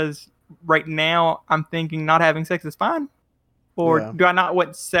sex because right now I'm thinking not having sex is fine? Or do I not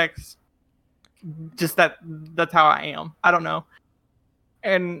want sex just that's how I am? I don't know.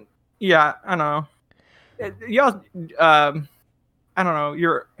 And yeah, I don't know. Y'all, I don't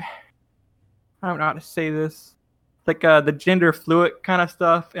know. I don't know how to say this. Like the gender fluid kind of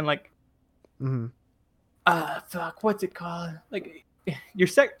stuff and like, fuck, what's it called? Like your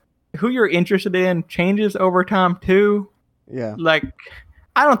who you're interested in changes over time too. Yeah. Like,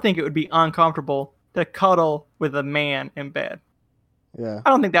 I don't think it would be uncomfortable to cuddle with a man in bed. Yeah. I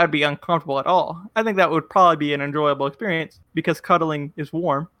don't think that would be uncomfortable at all. I think that would probably be an enjoyable experience because cuddling is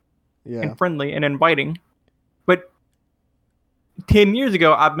warm and friendly and inviting. But 10 years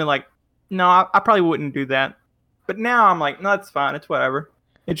ago, I've been like, no, I probably wouldn't do that. But now I'm like, no, it's fine. It's whatever.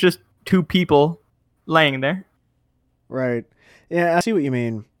 It's just two people laying there. Right. Yeah, I see what you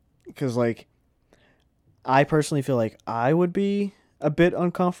mean. Because, like, I personally feel like I would be a bit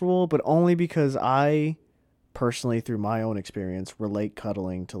uncomfortable, but only because I personally, through my own experience, relate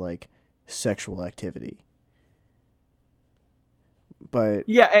cuddling to, like, sexual activity. But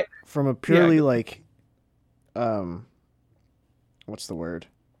from a purely, like, what's the word?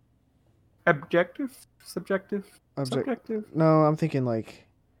 Objective? Subjective? Subjective? No, I'm thinking, like...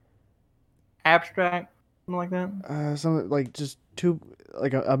 abstract? Something like that? Something, like, just two...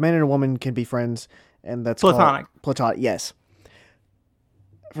 Like, a man and a woman can be friends, and that's platonic. Platonic, yes.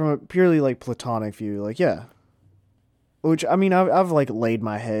 From a purely, like, platonic view, like, yeah. Which, I mean, I've like, laid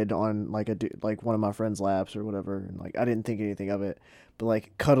my head on, like, one of my friend's laps or whatever, and, like, I didn't think anything of it. But,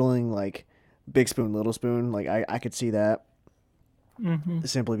 like, cuddling, like, big spoon, little spoon, like, I could see that.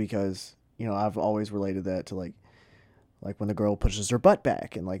 Simply because, you know, I've always related that to, like when the girl pushes her butt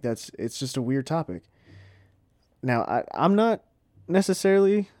back, and, like, it's just a weird topic. Now, I'm not even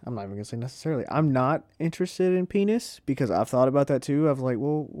gonna say necessarily, I'm not interested in penis, because I've thought about that too. I've like,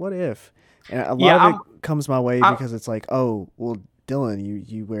 well, what if? And a lot of it comes my way because it's like, oh, well, Dylan,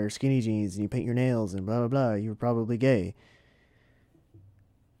 you wear skinny jeans and you paint your nails and blah blah blah, you're probably gay.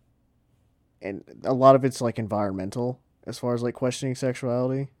 And a lot of it's like environmental as far as like questioning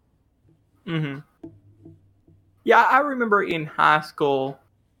sexuality. Yeah, I remember in high school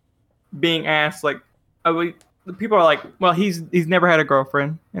being asked, like, people are like, well, he's never had a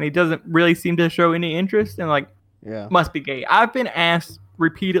girlfriend and he doesn't really seem to show any interest, and like, must be gay. I've been asked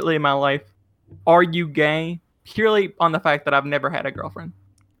repeatedly in my life, are you gay? Purely on the fact that I've never had a girlfriend.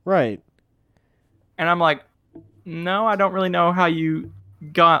 Right. And I'm like, no, I don't really know how you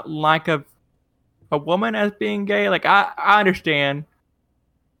got like a woman as being gay. Like, I understand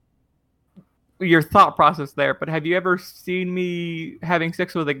your thought process there, but have you ever seen me having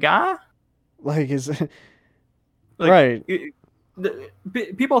sex with a guy? Like, is like, right.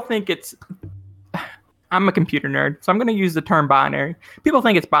 People think it's... I'm a computer nerd, so I'm going to use the term binary. People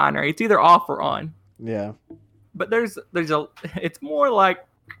think it's binary. It's either off or on. Yeah. But there's it's more like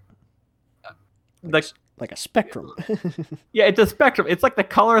a spectrum. Yeah, it's a spectrum. It's like the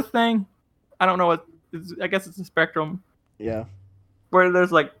color thing. I don't know what. I guess it's a spectrum. Yeah. Where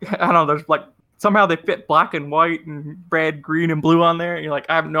there's like, I don't know, there's like, somehow they fit black and white and red, green, and blue on there. And you're like,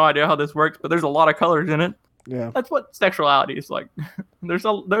 I have no idea how this works, but there's a lot of colors in it. Yeah. That's what sexuality is like. There's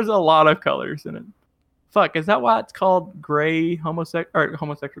a lot of colors in it. Fuck, is that why it's called gray homosexual?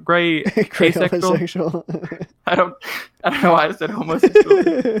 Gray asexual? Homosexual. I don't know why I said homosexual.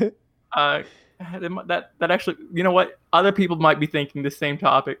 That actually, you know what? Other people might be thinking the same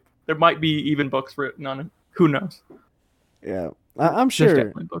topic. There might be even books written on it. Who knows? Yeah, I'm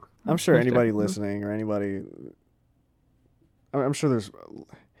sure. I'm sure anybody listening or anybody. I'm sure there's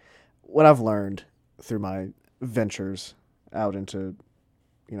what I've learned through my ventures out into,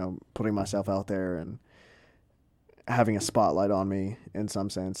 you know, putting myself out there and having a spotlight on me in some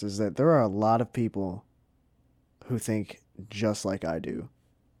sense is that there are a lot of people who think just like I do.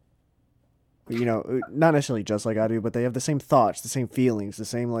 You know, not necessarily just like I do, but they have the same thoughts, the same feelings, the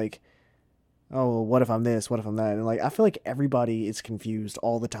same like, oh, well, what if I'm this? What if I'm that? And like, I feel like everybody is confused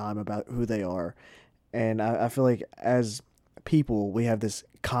all the time about who they are. And I feel like as people, we have this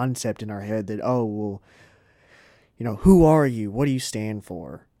concept in our head that, oh, well, you know, who are you? What do you stand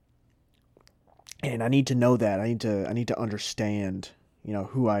for? And I need to know that. I need to understand,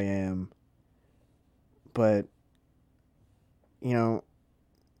 who I am. But, you know,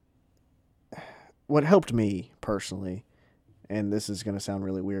 what helped me personally, and this is going to sound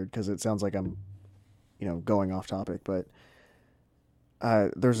really weird because it sounds like I'm, going off topic, but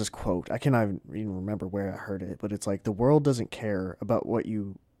there's this quote. I cannot even remember where I heard it, but it's like the world doesn't care about what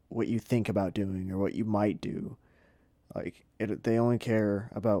you think about doing or what you might do. Like they only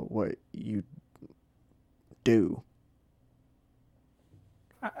care about what you do.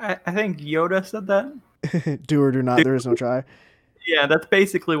 I think Yoda said that. Do or do not. There is no try. Yeah, that's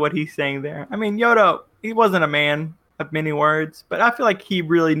basically what he's saying there. I mean, Yoda, he wasn't a man of many words, but I feel like he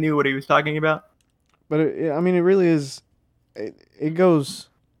really knew what he was talking about. But I mean, it really is. It goes.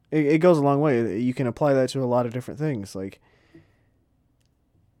 It goes a long way. You can apply that to a lot of different things. Like,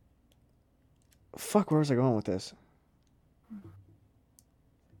 fuck, where was I going with this?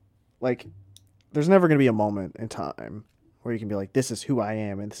 Like, there's never going to be a moment in time where you can be like, this is who I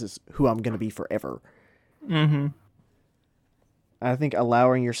am and this is who I'm going to be forever. Mm-hmm. I think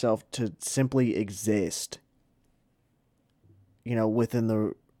allowing yourself to simply exist,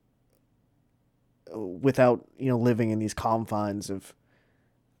 within without, living in these confines of,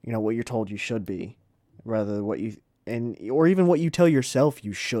 what you're told you should be, rather what you, or even what you tell yourself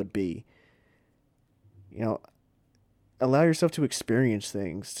you should be, allow yourself to experience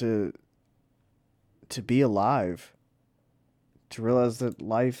things, to be alive, to realize that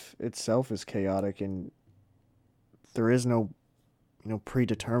life itself is chaotic and there is no,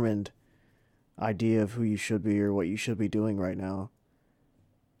 predetermined idea of who you should be or what you should be doing right now.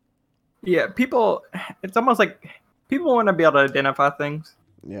 Yeah, it's almost like people want to be able to identify things.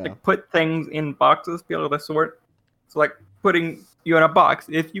 Yeah. Like put things in boxes, be able to sort. It's like putting you in a box.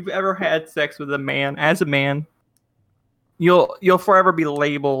 If you've ever had sex with a man, as a man, you'll forever be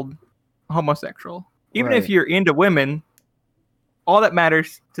labeled homosexual. Even if you're into women, all that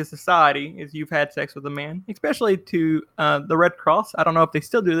matters to society is you've had sex with a man, especially to the Red Cross. I don't know if they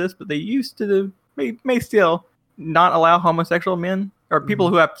still do this, but they used to may still not allow homosexual men or people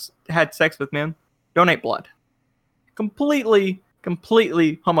who have had sex with men donate blood. Completely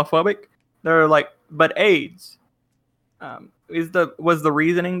homophobic. They're like, but AIDS was the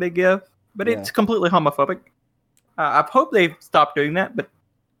reasoning they give, but it's completely homophobic. I hope they've stopped doing that, but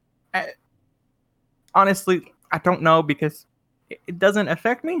honestly, I don't know because it doesn't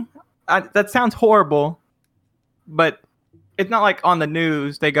affect me. That sounds horrible, but it's not like on the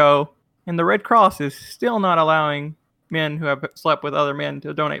news they go, and the Red Cross is still not allowing men who have slept with other men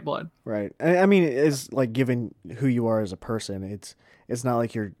to donate blood. Right. I mean, it's like given who you are as a person, it's not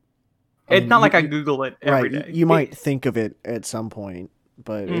like you're. It's not like I Google it every day. You might think of it at some point,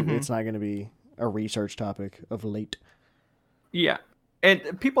 but it's not going to be a research topic of late. Yeah,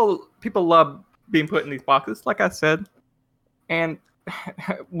 and people love being put in these boxes, like I said. And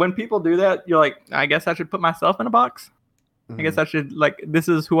when people do that, you're like, I guess I should put myself in a box. I guess I should, like, this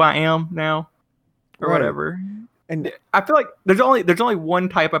is who I am now, or whatever. And I feel like there's only one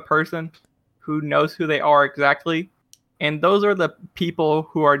type of person who knows who they are exactly, and those are the people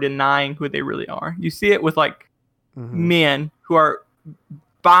who are denying who they really are. You see it with like men who are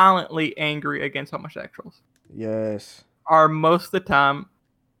violently angry against homosexuals. Yes. Are most of the time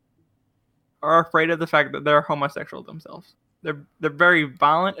are afraid of the fact that they're homosexual themselves. They're very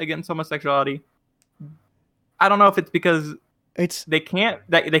violent against homosexuality. I don't know if it's because they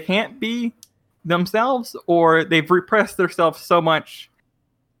can't be themselves, or they've repressed themselves so much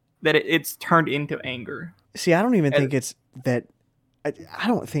that it's turned into anger. See, I don't even think it's that. I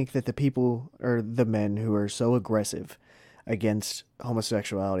don't think that the people or the men who are so aggressive against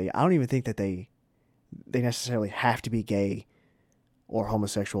homosexuality, I don't even think that they necessarily have to be gay or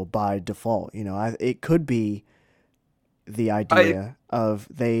homosexual by default. It could be the idea of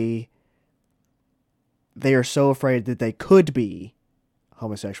they are so afraid that they could be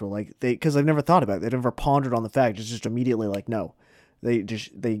homosexual, like because they've never thought about it. They've never pondered on the fact. It's just immediately like, no,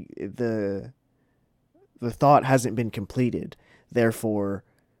 the thought hasn't been completed. Therefore,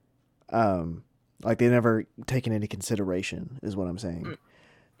 like they never taken into consideration is what I'm saying.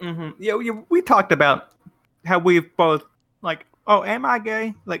 Mm-hmm. Yeah, we talked about how we've both like, oh, am I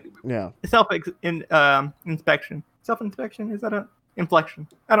gay? Like, inspection. Self-inspection, is that an inflection?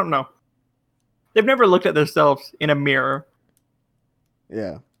 I don't know. They've never looked at themselves in a mirror.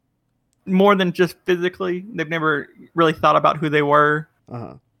 Yeah. More than just physically. They've never really thought about who they were.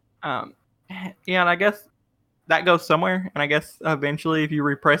 Uh-huh. Yeah, and I guess that goes somewhere. And I guess eventually if you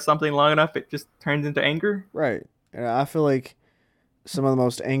repress something long enough, it just turns into anger. Right. And I feel like some of the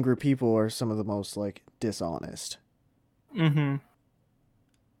most angry people are some of the most, like, dishonest. Mm-hmm.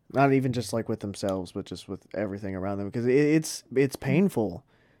 Not even just like with themselves, but just with everything around them. Because it's painful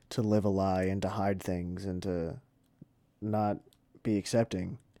to live a lie and to hide things and to not be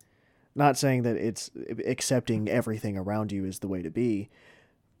accepting. Not saying that it's accepting everything around you is the way to be,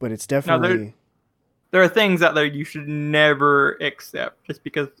 but it's Now definitely there are things out there you should never accept just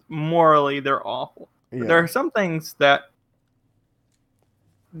because morally they're awful. But there yeah are some things that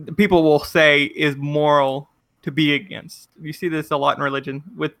people will say is moral to be against. You see this a lot in religion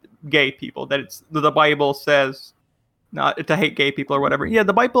with gay people, that it's the Bible says not to hate gay people or whatever. Yeah,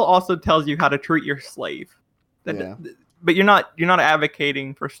 the Bible also tells you how to treat your slave. yeah But you're not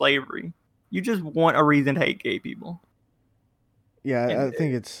advocating for slavery. You just want a reason to hate gay people. yeah. And I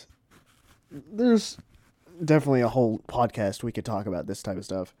think there's definitely a whole podcast we could talk about this type of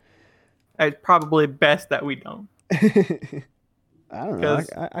stuff. it's probably best that we don't. I don't know. Because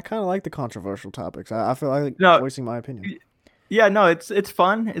I kind of like the controversial topics. I feel like no, voicing my opinion. yeah, no, it's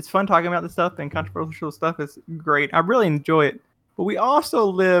fun. It's fun talking about this stuff, and controversial stuff is great. I really enjoy it. But we also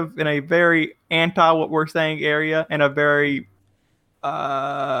live in a very anti what we're saying area, and a very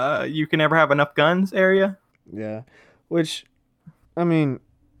you can never have enough guns area. Yeah, which I mean,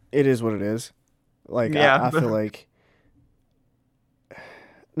 it is what it is. Like Yeah, I feel like,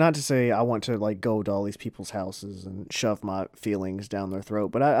 not to say I want to like go to all these people's houses and shove my feelings down their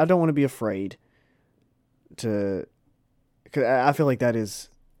throat, but I don't want to be afraid to. Cause I feel like that is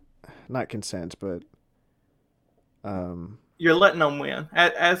not consent, but you're letting them win.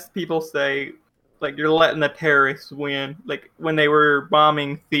 As people say, like you're letting the terrorists win. Like when they were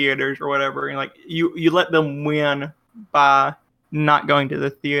bombing theaters or whatever, and like you let them win by not going to the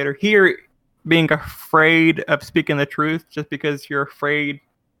theater. Here, being afraid of speaking the truth just because you're afraid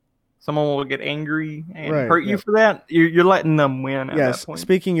someone will get angry and right, hurt you yeah. for that, you're letting them win at Yes, that point.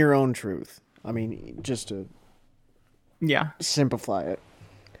 speaking your own truth. I mean, just to Yeah. simplify it.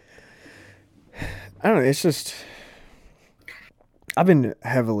 I don't know. It's just I've been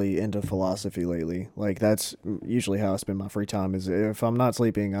heavily into philosophy lately. Like that's usually how I spend my free time. Is if I'm not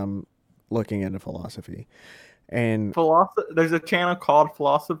sleeping, I'm looking into philosophy. And There's a channel called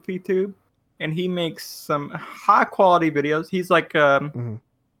Philosophy Tube, and he makes some high quality videos. He's like mhm,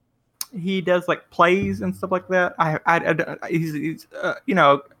 he does like plays and stuff like that. He's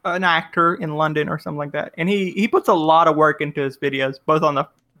an actor in London or something like that, and he puts a lot of work into his videos, both on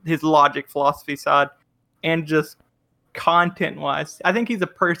his logic philosophy side and just content wise. I think he's a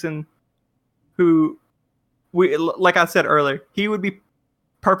person who like I said earlier, he would be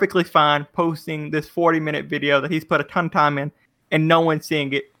perfectly fine posting this 40-minute video that he's put a ton of time in and no one's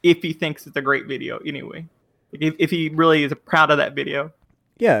seeing it if he thinks it's a great video anyway. Like if he really is proud of that video,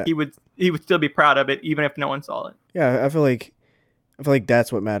 yeah, he would still be proud of it even if no one saw it. yeah. I feel like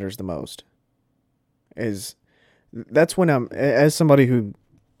that's what matters the most. Is that's when I'm as somebody who,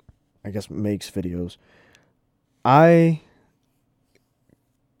 I guess, makes videos. I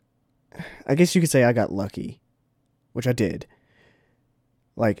guess you could say I got lucky, which I did.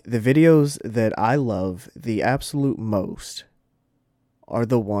 Like the videos that I love the absolute most are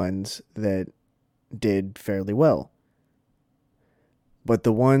the ones that did fairly well. But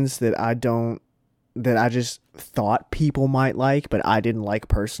the ones that I just thought people might like, but I didn't like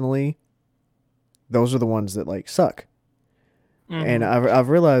personally, those are the ones that like suck. And Mm-hmm. I've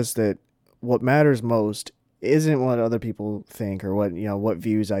realized that what matters most isn't what other people think or what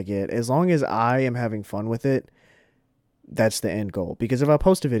views I get. As long as I am having fun with it, that's the end goal. Because if I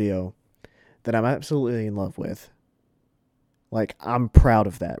post a video that I'm absolutely in love with, like I'm proud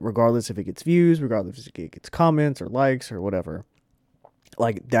of that, regardless if it gets views, regardless if it gets comments or likes or whatever.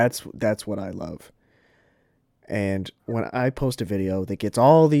 Like that's what I love. And when I post a video that gets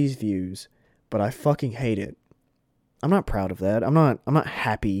all these views, but I fucking hate it, I'm not proud of that. I'm not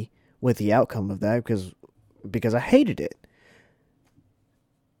happy with the outcome of that because I hated it.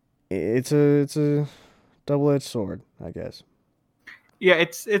 It's a double-edged sword, I guess. Yeah,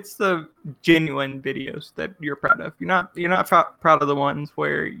 it's the genuine videos that you're proud of. You're not proud of the ones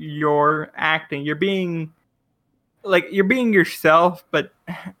where you're acting. You're being yourself, but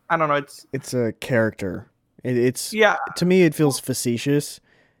I don't know. It's a character. It's Yeah. to me it feels facetious.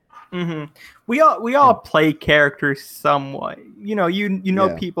 Hmm. We all play characters somewhat.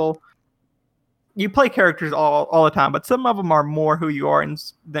 Yeah. People. You play characters all the time, but some of them are more who you are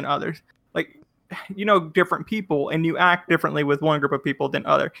than others. Like different people, and you act differently with one group of people than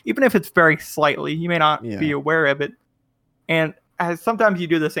other, even if it's very slightly. You may not be Yeah. aware of it, and sometimes you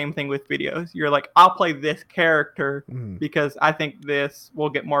do the same thing with videos. You're like, I'll play this character Mhm. because I think this will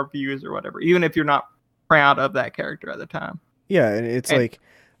get more views or whatever, even if you're not proud of that character at the time. Yeah, and it's And like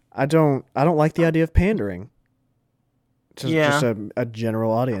I don't like the idea of pandering just a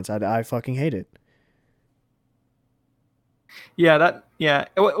general audience. I fucking hate it. Yeah.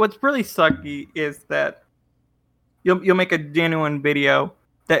 What's really sucky is that you'll make a genuine video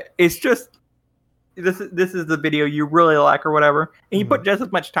that it's just this is the video you really like or whatever, and you put just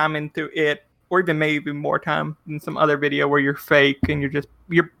as much time into it, or even maybe more time than some other video where you're fake and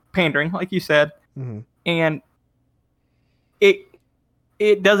you're pandering, like you said, and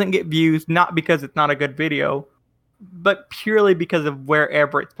it doesn't get views not because it's not a good video, but purely because of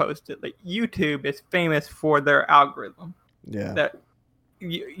wherever it's posted. Like YouTube is famous for their algorithm. Yeah. That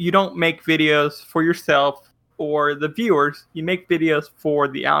you don't make videos for yourself or the viewers, you make videos for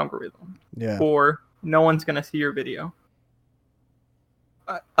the algorithm. Yeah. Or no one's going to see your video.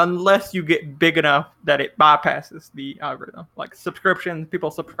 Unless you get big enough that it bypasses the algorithm. Like subscriptions,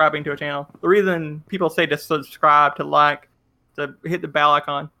 people subscribing to a channel. The reason people say to subscribe, to like, to hit the bell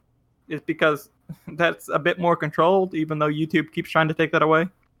icon is because that's a bit more controlled, even though YouTube keeps trying to take that away.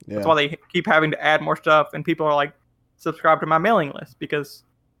 Yeah. That's why they keep having to add more stuff, and people are like, subscribe to my mailing list, because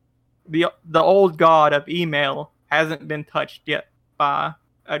the old god of email hasn't been touched yet by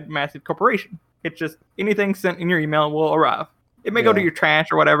a massive corporation. It's just anything sent in your email will arrive. It may go to your trash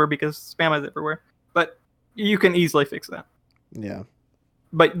or whatever because spam is everywhere, but you can easily fix that. Yeah.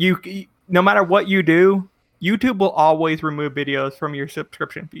 But no matter what you do, YouTube will always remove videos from your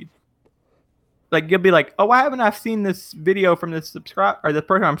subscription feed. Like you'll be like, oh, why haven't I seen this video from this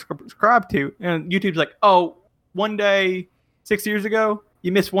person I'm subscribed to? And YouTube's like, oh, one day 6 years ago,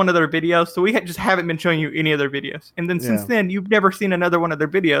 you missed one of their videos, so we just haven't been showing you any other videos. And then since then, you've never seen another one of their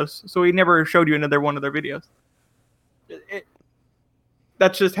videos, so we never showed you another one of their videos.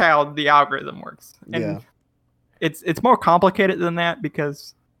 That's just how the algorithm works. And it's more complicated than that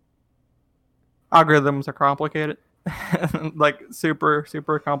because algorithms are complicated. Like super,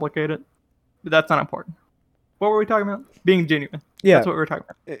 super complicated. But that's not important. What were we talking about? Being genuine. Yeah. That's what we were talking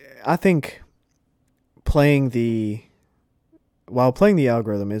about. I think playing the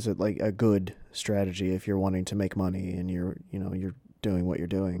algorithm is like a good strategy if you're wanting to make money and you're doing what you're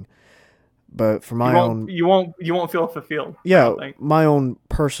doing. But for my own, you won't feel fulfilled. Yeah, my own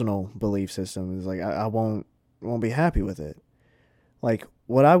personal belief system is like I won't be happy with it. Like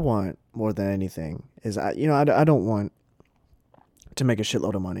what I want more than anything is I don't want to make a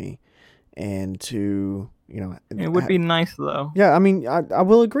shitload of money and to it would be nice though. Yeah, I mean, I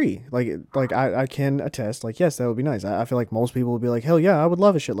will agree. Like I can attest. Like, yes, that would be nice. I feel like most people would be like, hell yeah, I would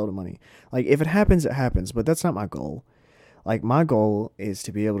love a shitload of money. Like, if it happens, it happens. But that's not my goal. Like, my goal is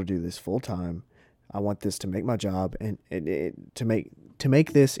to be able to do this full time. I want this to make my job and to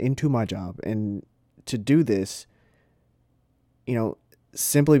make this into my job and to do this,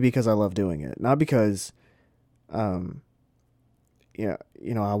 simply because I love doing it, not because, I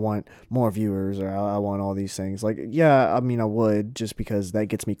want more viewers or I want all these things. Like, yeah, I mean, I would, just because that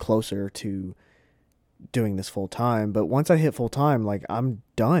gets me closer to doing this full time. But once I hit full time, like, I'm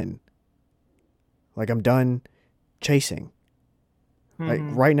done. Like, I'm done chasing. Like,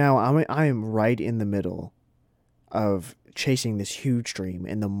 right now, I am right in the middle of chasing this huge dream.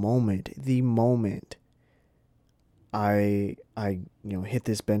 And the moment I hit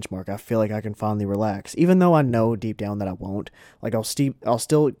this benchmark, I feel like I can finally relax, even though I know deep down that I won't. Like, I'll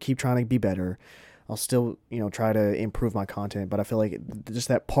still keep trying to be better. I'll still, try to improve my content, but I feel like just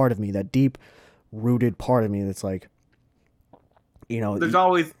that part of me, that deep rooted part of me that's like, there's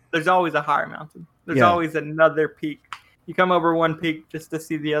always a higher mountain. There's always another peak. You come over one peak just to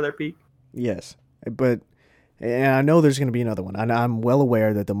see the other peak. Yes. And I know there's going to be another one. I'm well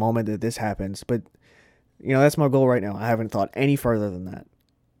aware that the moment that this happens, but that's my goal right now. I haven't thought any further than that.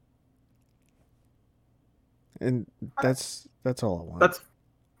 And that's all I want.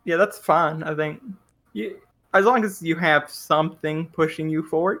 That's fine. I think as long as you have something pushing you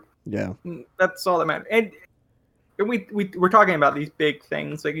forward. Yeah. That's all that matters. And we're talking about these big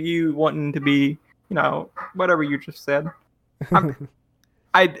things, like you wanting to be, whatever you just said.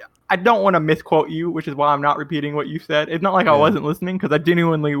 I don't want to misquote you, which is why I'm not repeating what you said. It's not like I wasn't listening, because I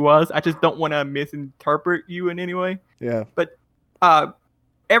genuinely was. I just don't want to misinterpret you in any way. Yeah. But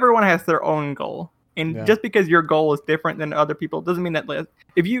everyone has their own goal, and just because your goal is different than other people doesn't mean that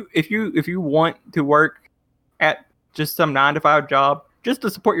if you want to work at just some 9-to-5 job just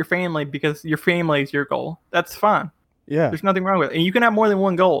to support your family because your family is your goal, that's fine. Yeah. There's nothing wrong with it, and you can have more than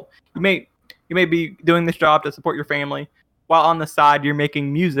one goal. You may be doing this job to support your family, while on the side you're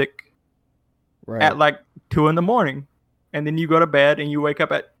making music at like 2 a.m, and then you go to bed and you wake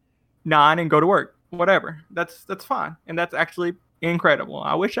up at 9 and go to work. Whatever. That's fine, and that's actually incredible.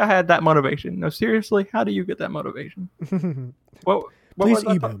 I wish I had that motivation. No, seriously, how do you get that motivation? What Please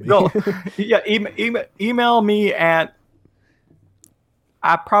was email me. Yeah, email me at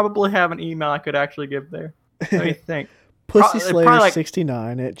I probably have an email I could actually give there. Let me think.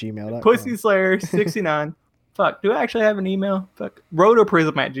 PussySlayer69@gmail.com. PussySlayer69. Fuck, do I actually have an email? Fuck.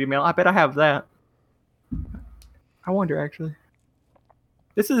 Rotoprism@gmail. I bet I have that. I wonder, actually.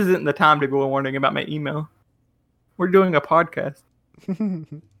 This isn't the time to go wondering about my email. We're doing a podcast.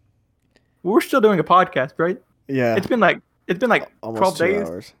 We're still doing a podcast, right? Yeah. It's been like almost 12 days.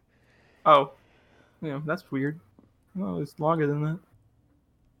 2 hours. Oh. Yeah, that's weird. Well, it's longer than that.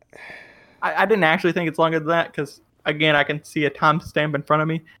 I didn't actually think it's longer than that because, again, I can see a timestamp in front of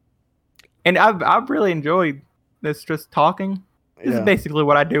me. And I've really enjoyed this, just talking. This is basically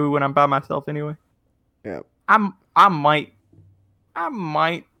what I do when I'm by myself anyway. Yeah. I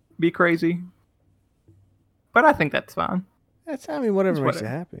might be crazy. But I think that's fine. Whatever makes you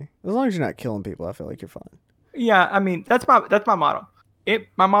happy. As long as you're not killing people, I feel like you're fine. Yeah, I mean, that's my motto.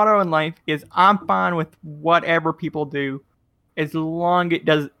 My motto in life is I'm fine with whatever people do as long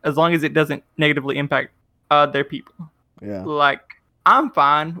as it doesn't negatively impact other people. Yeah. Like, I'm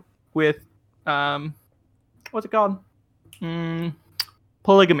fine with what's it called?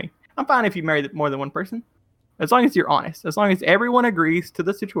 Polygamy. I'm fine if you marry more than one person. As long as you're honest. As long as everyone agrees to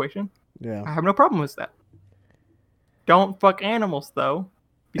the situation. Yeah. I have no problem with that. Don't fuck animals, though,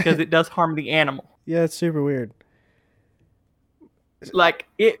 because it does harm the animal. Yeah, it's super weird. Like,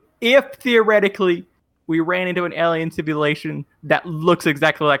 if theoretically we ran into an alien civilization that looks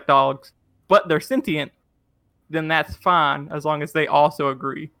exactly like dogs, but they're sentient, then that's fine, as long as they also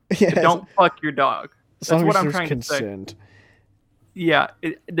agree. Yeah, don't fuck your dog. That's what I'm trying consent. to say. Yeah,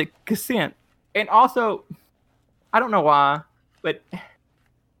 the consent. And also, I don't know why, but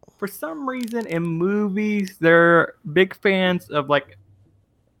for some reason in movies, they're big fans of like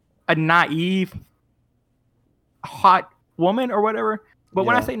a naive, hot woman or whatever. But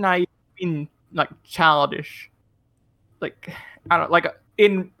when I say naive, I mean like childish. Like,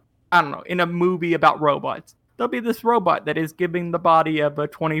 in a movie about robots, there'll be this robot that is giving the body of a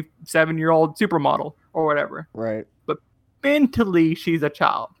 27-year-old supermodel or whatever. Right. But mentally, she's a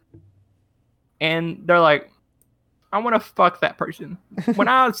child. And they're like, I want to fuck that person. When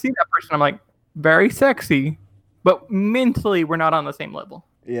I see that person, I'm like, very sexy, but mentally, we're not on the same level.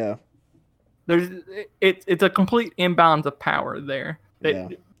 Yeah. It's a complete imbalance of power there that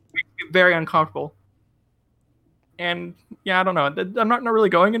makes me very uncomfortable. And yeah, I don't know. I'm not really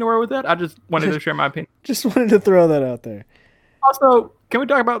going anywhere with that. I just wanted to share my opinion. Just wanted to throw that out there. Also, can we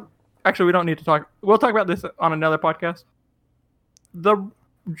talk about... Actually, we don't need to talk. We'll talk about this on another podcast. The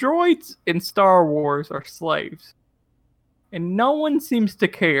droids in Star Wars are slaves. And no one seems to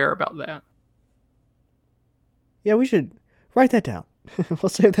care about that. Yeah, we should write that down. We'll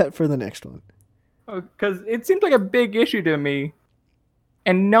save that for the next one. Because it seems like a big issue to me.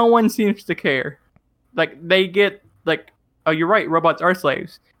 And no one seems to care. Like, they get, like, oh, you're right, robots are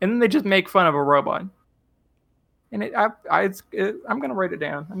slaves. And then they just make fun of a robot. And I'm going to write it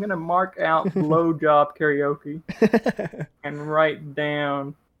down. I'm going to mark out blowjob karaoke. And write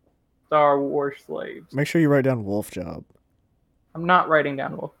down Star Wars slaves. Make sure you write down wolf job. I'm not writing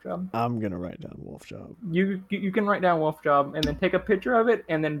down wolf job. I'm going to write down wolf job. You can write down wolf job and then take a picture of it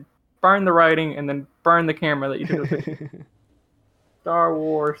and then burn the writing and then burn the camera that you took the picture. Star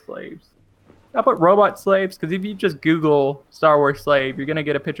Wars slaves. I'll put robot slaves, because if you just Google Star Wars slave, you're going to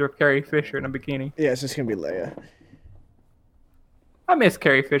get a picture of Carrie Fisher in a bikini. Yeah, it's just going to be Leia. I miss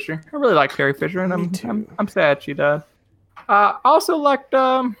Carrie Fisher. I really like Carrie Fisher, and I'm sad she died. I also liked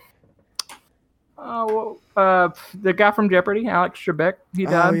the guy from Jeopardy, Alex Trebek. He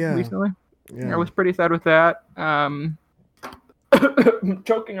died recently. Yeah. I was pretty sad with that. I'm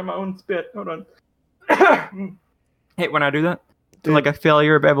choking on my own spit. Hold on. Hate when I do that. It's like a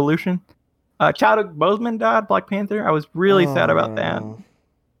failure of evolution. Chadwick Boseman died, Black Panther. I was really sad about that.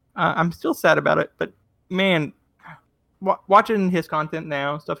 I'm still sad about it, but man, watching his content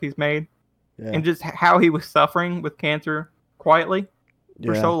now, stuff he's made, and just how he was suffering with cancer quietly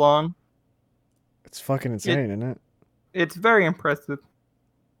for so long. It's fucking insane, isn't it? It's very impressive.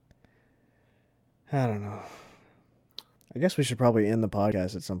 I don't know. I guess we should probably end the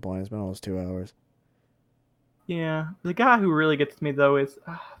podcast at some point. It's been almost 2 hours. Yeah. The guy who really gets me, though, is...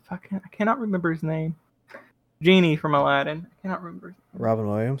 I cannot remember his name. Genie from Aladdin. I cannot remember his name. Robin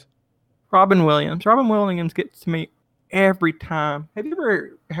Williams? Robin Williams. Robin Williams gets to me every time. Have you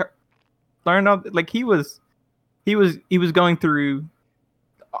ever learned of... Like, he was going through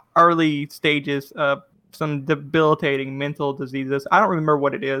early stages of some debilitating mental diseases. I don't remember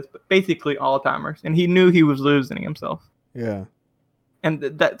what it is, but basically Alzheimer's. And he knew he was losing himself. Yeah. And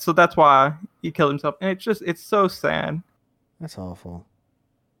that's why he killed himself. And it's so sad. That's awful.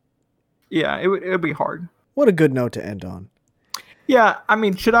 Yeah, it would be hard. What a good note to end on. Yeah, I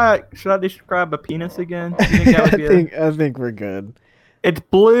mean, should I describe a penis again? Do you think that would be I think we're good. It's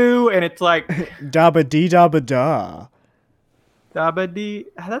blue and it's like Dabba dee dabba da. Dabadi.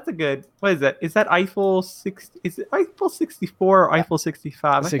 That's a good. What is that? Is that Eiffel 60? Is it Eiffel 64 or Eiffel 65?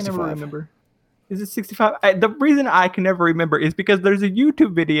 I can never 65. remember. Is it 65? The reason I can never remember is because there's a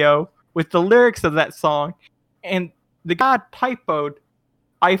YouTube video with the lyrics of that song, and the guy typoed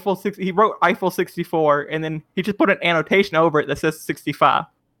Eiffel 60. He wrote Eiffel 64, and then he just put an annotation over it that says 65.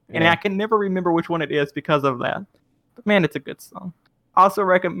 And Yeah. I can never remember which one it is because of that. But man, it's a good song. I also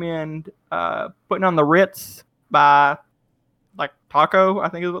recommend Putting on the Ritz by like Taco, I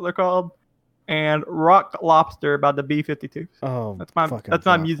think is what they're called, and Rock Lobster by the B-52s. Oh, That's my fucking that's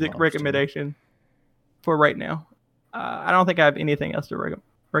my Rock music Lobster. recommendation for right now. I don't think I have anything else to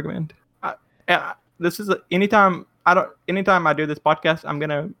recommend. This is anytime I do this podcast, I'm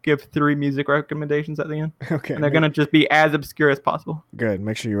gonna give 3 music recommendations at the end, Okay. and they're gonna just be as obscure as possible. Good.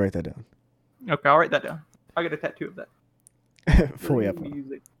 Make sure you write that down. Okay, I'll write that down. I'll get a tattoo of that. Fully 3 up.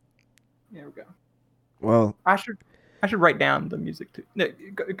 music. There we go. Well, I should write down the music too. No,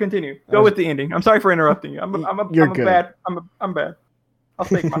 continue. Go with the ending. I'm sorry for interrupting you. You're I'm good. bad. I'm bad. I'll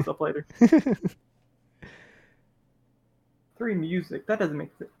thank myself later. 3 music. That doesn't make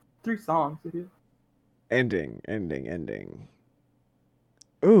sense. 3 songs. It is. ending.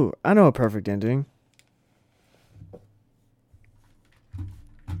 Ooh, I know a perfect ending.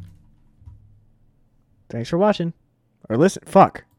 Thanks for watching. Or listen. Fuck.